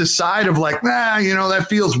was always this side of like, that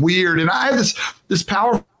feels weird. And I have this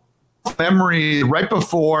powerful memory right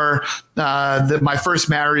before my first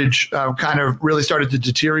marriage kind of really started to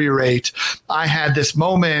deteriorate. I had this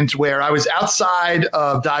moment where I was outside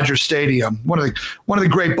of Dodger Stadium, one of the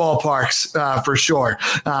great ballparks for sure.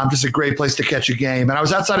 Just a great place to catch a game. And I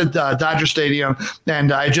was outside of Dodger Stadium,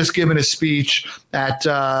 and I had just given a speech at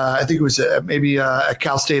I think it was maybe at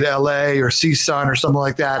Cal State LA or CSUN or something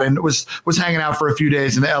like that, and was hanging out for a few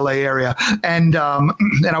days in the LA area. And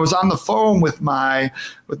I was on the phone with my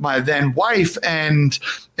then wife, and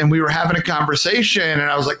we were having a conversation, and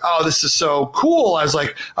I was like, oh, this is so cool. I was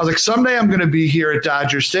like, someday I'm going to be here at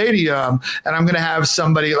Dodger Stadium, and I'm going to have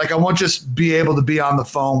somebody, like, I won't just be able to be on the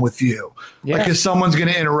phone with you. Yeah. Like, 'cause someone's going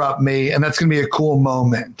to interrupt me, and that's going to be a cool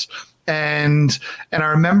moment. And I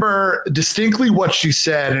remember distinctly what she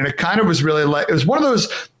said, and it kind of was really like, it was one of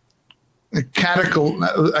those a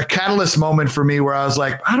catalyst moment for me where I was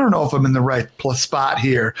like, I don't know if I'm in the right spot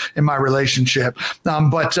here in my relationship.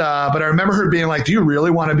 But I remember her being like, do you really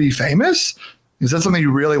want to be famous? Is that something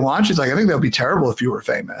you really want? She's like, I think that would be terrible if you were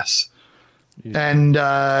famous. Yeah. And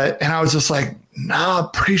I was just like, no, I'm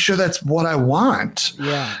pretty sure that's what I want.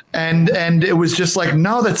 Yeah. And it was just like,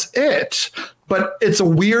 no, that's it. But it's a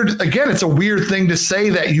weird thing to say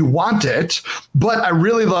that you want it, but I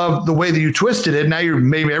really love the way that you twisted it. Now you're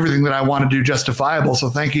maybe everything that I want to do justifiable. So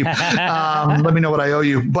thank you. Let me know what I owe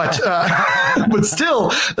you. But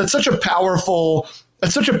still, that's such a powerful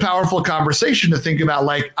conversation to think about.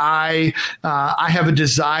 Like, I have a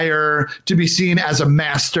desire to be seen as a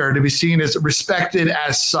master, to be seen as respected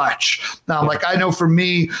as such. Like, I know for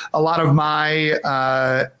me, a lot of my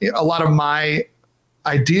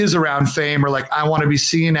ideas around fame are like, I want to be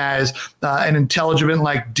seen as an intelligent,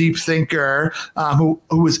 like, deep thinker who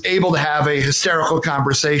was able to have a hysterical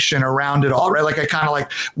conversation around it all, right? Like, I kind of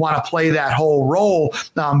like want to play that whole role.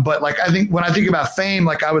 But like, I think when I think about fame,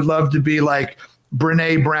 like, I would love to be like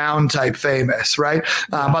Brene Brown type famous, right?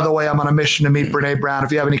 By the way, I'm on a mission to meet Brene Brown.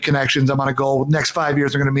 If you have any connections, I'm on a goal. Next 5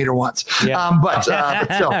 years, I'm going to meet her once. Yeah. But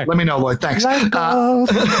still, let me know, Lloyd. Thanks.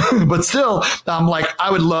 But still, like,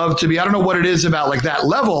 I would love to be. I don't know what it is about like that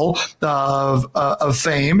level of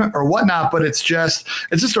fame or whatnot, but it's just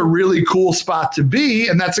a really cool spot to be,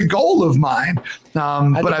 and that's a goal of mine.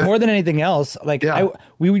 But more than anything else, like,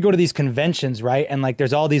 we would go to these conventions, right? And like,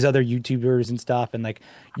 there's all these other YouTubers and stuff, and like,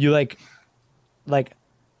 you like,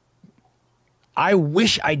 I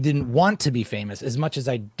wish I didn't want to be famous as much as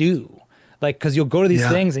I do. Like, cause you'll go to these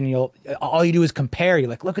things and all you do is compare. You're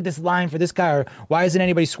like, look at this line for this guy, or why isn't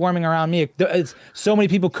anybody swarming around me? So many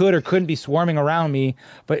people could or couldn't be swarming around me,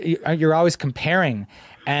 but you're always comparing.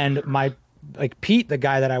 And like Pete, the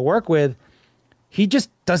guy that I work with, he just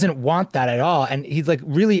doesn't want that at all. And he's like,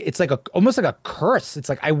 really, it's like almost like a curse. It's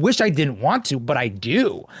like, I wish I didn't want to, but I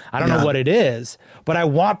do. I don't know what it is, but I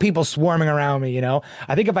want people swarming around me, you know?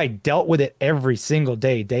 I think if I dealt with it every single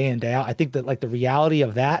day, day in, day out, I think that like the reality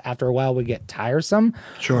of that after a while would get tiresome.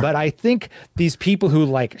 Sure. But I think these people who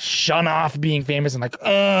like shun off being famous and like,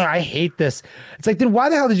 I hate this. It's like, then why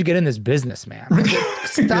the hell did you get in this business, man?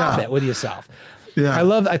 Stop it with yourself. Yeah.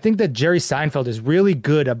 I think that Jerry Seinfeld is really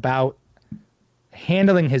good about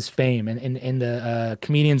handling his fame and in the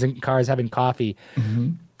Comedians in Cars Having Coffee.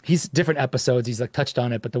 Mm-hmm. He's different episodes. He's like touched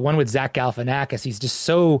on it, but the one with Zach Galifianakis, he's just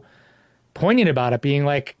so poignant about it, being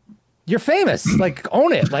like, you're famous, like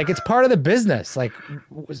own it. Like, it's part of the business. Like,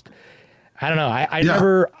 I don't know.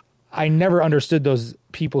 I never understood those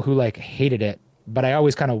people who like hated it, but I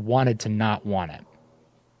always kind of wanted to not want it.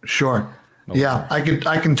 Sure. Yeah, I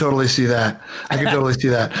can totally see that. I can totally see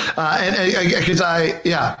that. Because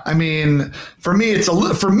I mean, for me, it's a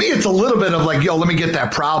little bit of like, yo, let me get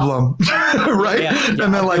that problem, right? Yeah,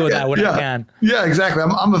 and then like, I can. Yeah, exactly. I'm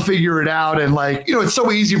gonna figure it out, and like, it's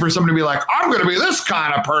so easy for somebody to be like, I'm gonna be this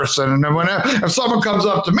kind of person, and then if someone comes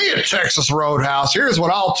up to me at Texas Roadhouse, here's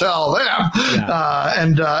what I'll tell them.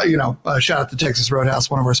 Yeah. Shout out to Texas Roadhouse,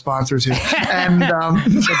 one of our sponsors here, and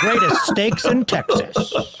the greatest steaks in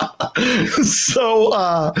Texas. So,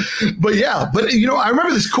 but I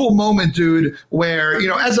remember this cool moment, dude, where,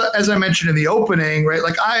 as I mentioned in the opening, right?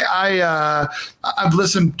 Like I've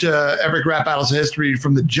listened to Epic Rap Battles of History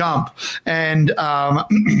from the jump, and I'm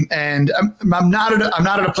not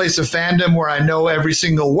at a place of fandom where I know every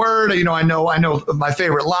single word. I know my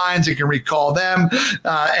favorite lines and can recall them,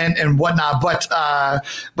 and whatnot.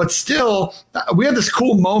 But still, we had this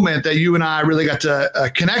cool moment that you and I really got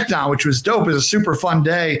to connect on, which was dope. It was a super fun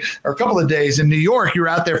day, or a couple of days in New York. You were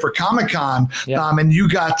out there for Comic-Con, and you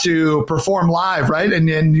got to perform live, right? And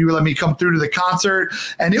then you let me come through to the concert,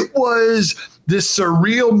 and it was this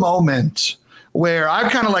surreal moment where I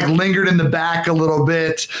kind of like lingered in the back a little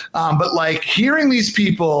bit, but like hearing these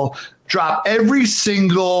people drop every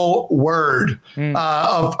single word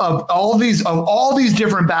of all these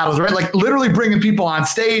different battles, right? Like literally bringing people on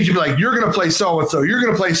stage and be like, you're gonna play so and so, you're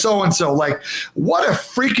gonna play so and so. Like, what a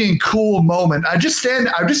freaking cool moment! I just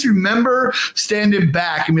remember standing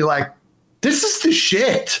back and be like, this is the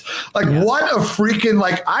shit. Like, what a freaking,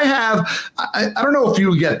 like, I don't know if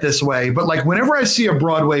you get this way, but like whenever I see a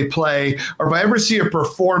Broadway play, or if I ever see a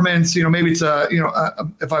performance, maybe it's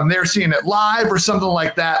if I'm there seeing it live or something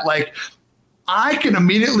like that, like I can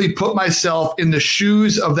immediately put myself in the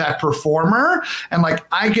shoes of that performer. And like,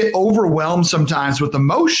 I get overwhelmed sometimes with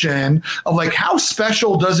emotion of like, how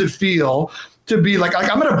special does it feel to be like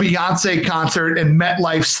I'm at a Beyonce concert in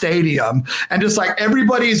MetLife Stadium, and just like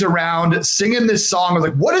everybody's around singing this song.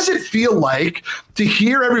 Like, what does it feel like to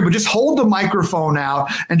hear everybody just hold the microphone out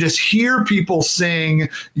and just hear people sing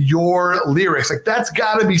your lyrics? Like, that's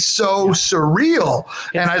got to be so surreal.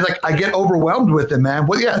 And I get overwhelmed with it, man.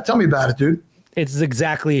 Well, yeah, tell me about it, dude. It's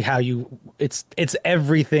exactly how it's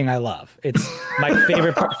everything I love. It's my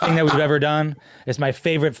favorite thing that we've ever done. It's my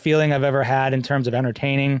favorite feeling I've ever had in terms of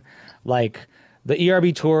entertaining. Like the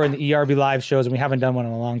ERB tour and the ERB live shows, and we haven't done one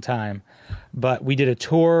in a long time, but we did a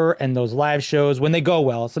tour, and those live shows, when they go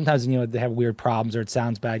well, sometimes, they have weird problems or it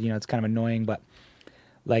sounds bad, it's kind of annoying, but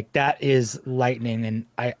like that is lightning. And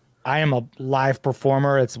I am a live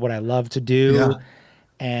performer. It's what I love to do. Yeah.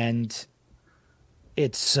 And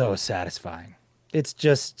it's so satisfying. It's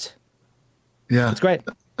just, it's great.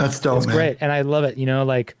 That's dope, it's man. Great. And I love it.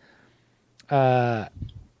 I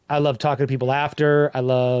love talking to people after. I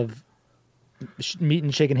love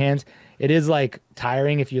meeting, shaking hands. It is like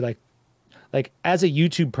tiring if you like as a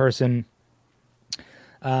YouTube person,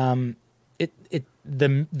 the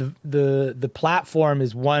platform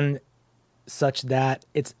is one such that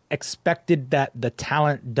it's expected that the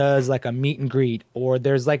talent does like a meet and greet, or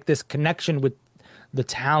there's like this connection with the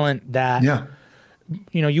talent that,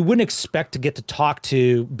 you wouldn't expect to get to talk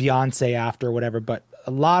to Beyonce after or whatever, but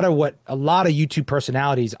a lot of YouTube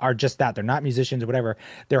personalities are just that. They're not musicians or whatever.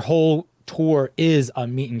 Their whole tour is a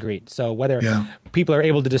meet and greet. So whether people are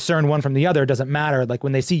able to discern one from the other, it doesn't matter. Like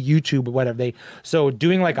when they see YouTube or whatever, so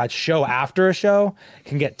doing like a show after a show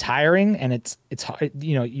can get tiring, and it's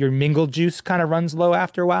your mingle juice kind of runs low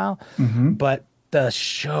after a while. Mm-hmm. But the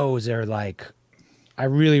shows are like, I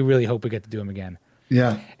really, really hope we get to do them again.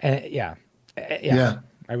 Yeah. And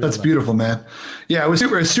Really that's beautiful, man. Yeah, it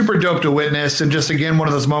was super dope to witness. And just, again, one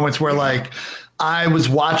of those moments where like I was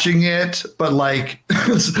watching it, but like,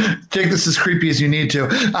 take this as creepy as you need to.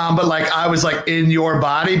 But like, I was like in your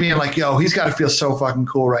body being like, yo, he's got to feel so fucking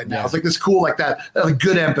cool right now. It's like this cool, like that, like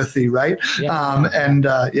good empathy. Right.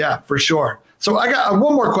 Yeah. For sure. So I got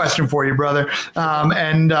one more question for you, brother.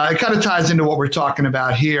 And it kind of ties into what we're talking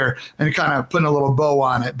about here and kind of putting a little bow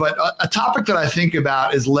on it. But a topic that I think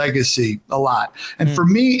about is legacy a lot. And for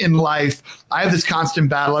me in life, I have this constant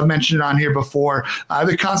battle. I've mentioned it on here before. I have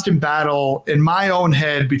a constant battle in my own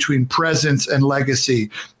head between presence and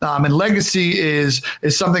legacy. And legacy is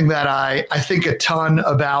something that I think a ton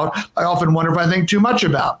about. I often wonder if I think too much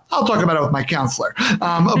about. I'll talk about it with my counselor.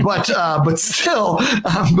 But still,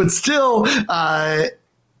 I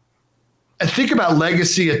think about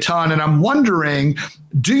legacy a ton, and I'm wondering,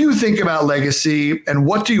 do you think about legacy, and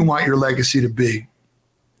what do you want your legacy to be?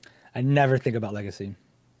 I never think about legacy.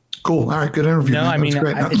 Cool. All right. Good interview. No, man. I mean,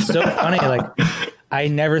 it's so funny. Like, I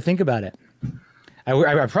never think about it.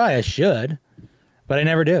 I should, but I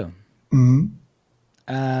never do.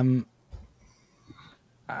 Mm-hmm.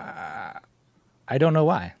 I don't know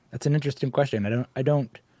why. That's an interesting question.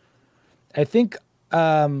 I think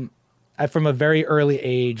I, from a very early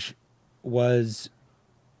age, was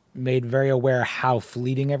made very aware how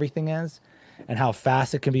fleeting everything is and how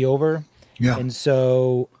fast it can be over. Yeah. And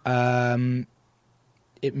so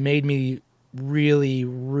it made me really,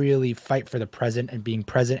 really fight for the present and being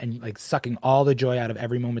present and like sucking all the joy out of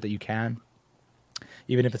every moment that you can,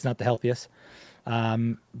 even if it's not the healthiest.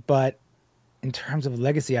 But in terms of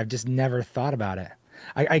legacy, I've just never thought about it.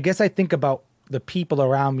 I guess I think about the people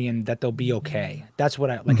around me and that they'll be okay. That's what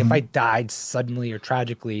I like. If I died suddenly or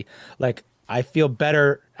tragically, like I feel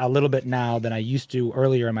better a little bit now than I used to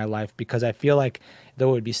earlier in my life, because I feel like though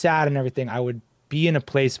it would be sad and everything, I would be in a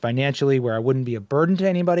place financially where I wouldn't be a burden to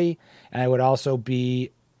anybody. And I would also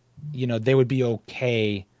be, you know, they would be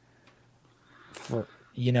okay for,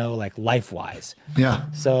 you know, like life wise.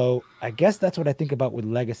 Yeah. So I guess that's what I think about with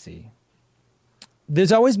legacy.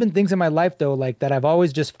 There's always been things in my life though, like that I've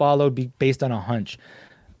always just followed based on a hunch.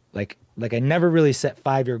 Like I never really set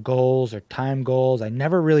 5-year goals or time goals. I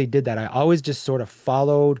never really did that. I always just sort of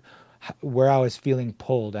followed where I was feeling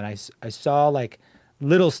pulled. And I saw like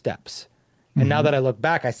little steps. And now that I look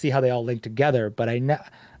back, I see how they all link together. But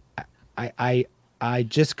I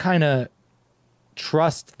just kind of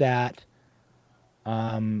trust that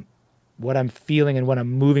what I'm feeling and what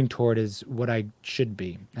I'm moving toward is what I should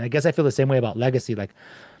be. And I guess I feel the same way about legacy. Like,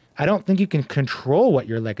 I don't think you can control what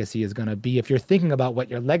your legacy is going to be if you're thinking about what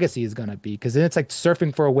your legacy is going to be, because then it's like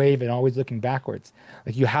surfing for a wave and always looking backwards.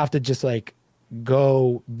 Like you have to just like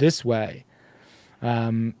go this way.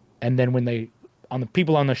 And then when the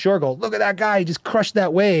people on the shore go, look at that guy, he just crushed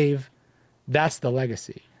that wave. That's the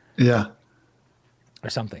legacy. Yeah.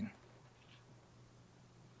 Or something.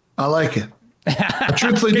 I like it. I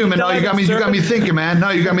truthfully do, man. No, you got me thinking, man.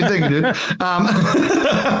 No, you got me thinking, dude. You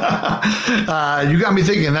got me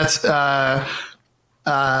thinking. That's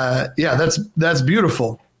that's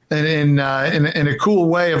beautiful. And in a cool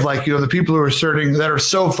way of like, you know, the people who are that are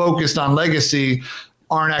so focused on legacy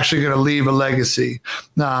aren't actually going to leave a legacy,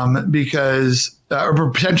 because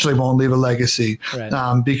or potentially won't leave a legacy,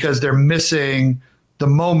 right. Because they're missing the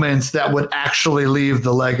moments that would actually leave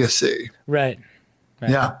the legacy. Right.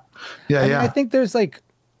 Yeah. Yeah. I think there's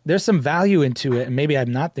some value into it, and maybe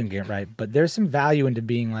I'm not thinking it right, but there's some value into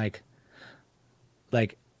being like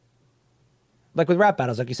with rap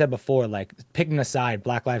battles, like you said before, like picking a side,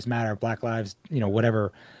 Black Lives Matter, Black Lives, you know,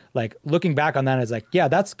 whatever, like looking back on that is like, yeah,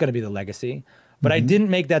 that's going to be the legacy. But I didn't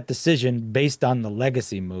make that decision based on the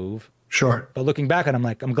legacy move. Sure. But looking back on it, I'm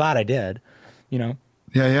like, I'm glad I did, you know?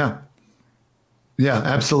 Yeah,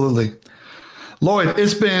 absolutely. Lloyd,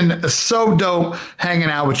 it's been so dope hanging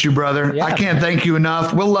out with you, brother. Yeah, I can't thank you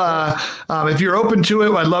enough. We'll, if you're open to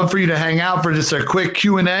it, I'd love for you to hang out for just a quick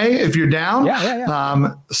Q&A if you're down.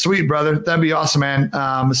 Yeah. Sweet, brother. That'd be awesome,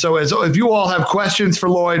 man. So if you all have questions for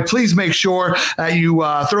Lloyd, please make sure that you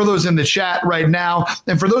throw those in the chat right now.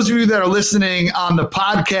 And for those of you that are listening on the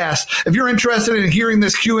podcast, if you're interested in hearing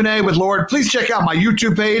this Q&A with Lloyd, please check out my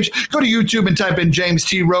YouTube page. Go to YouTube and type in James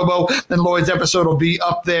T. Robo, and Lloyd's episode will be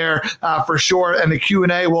up there for sure. And the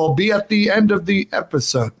Q&A will be at the end of the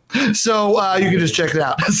episode. So you can just check it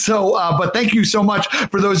out. So, but thank you so much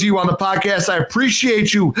for those of you on the podcast. I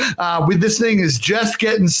appreciate you. This thing is just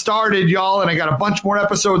getting started, y'all. And I got a bunch more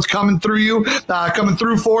episodes coming through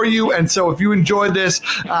for you. And so if you enjoyed this,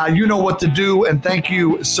 you know what to do. And thank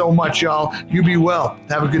you so much, y'all. You be well.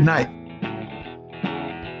 Have a good night.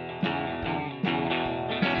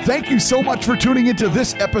 Thank you so much for tuning into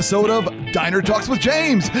this episode of Diner Talks with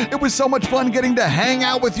James. It was so much fun getting to hang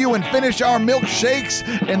out with you and finish our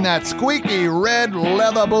milkshakes in that squeaky red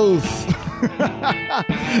leather booth.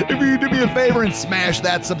 If you do me a favor and smash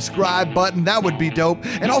that subscribe button, that would be dope.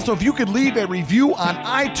 And also, if you could leave a review on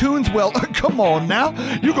iTunes, well, come on now,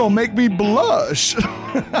 you're gonna make me blush.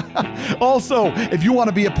 Also, if you want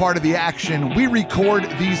to be a part of the action, we record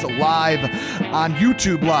these live on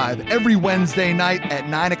YouTube Live every Wednesday night at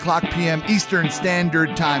 9:00 p.m. Eastern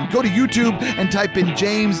Standard Time. Go to YouTube and type in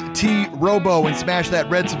James T. Robo and smash that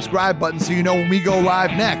red subscribe button so you know when we go live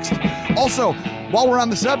next. Also, while we're on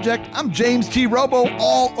the subject, I'm James T. Robo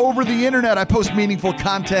all over the internet. I post meaningful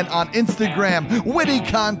content on Instagram, witty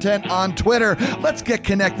content on Twitter. Let's get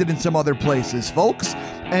connected in some other places, folks.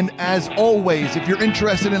 And as always, if you're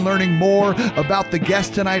interested in learning more about the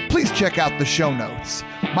guest tonight, please check out the show notes.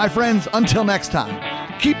 My friends, until next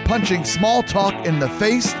time, keep punching small talk in the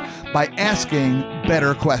face by asking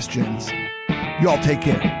better questions. Y'all take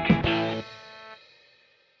care.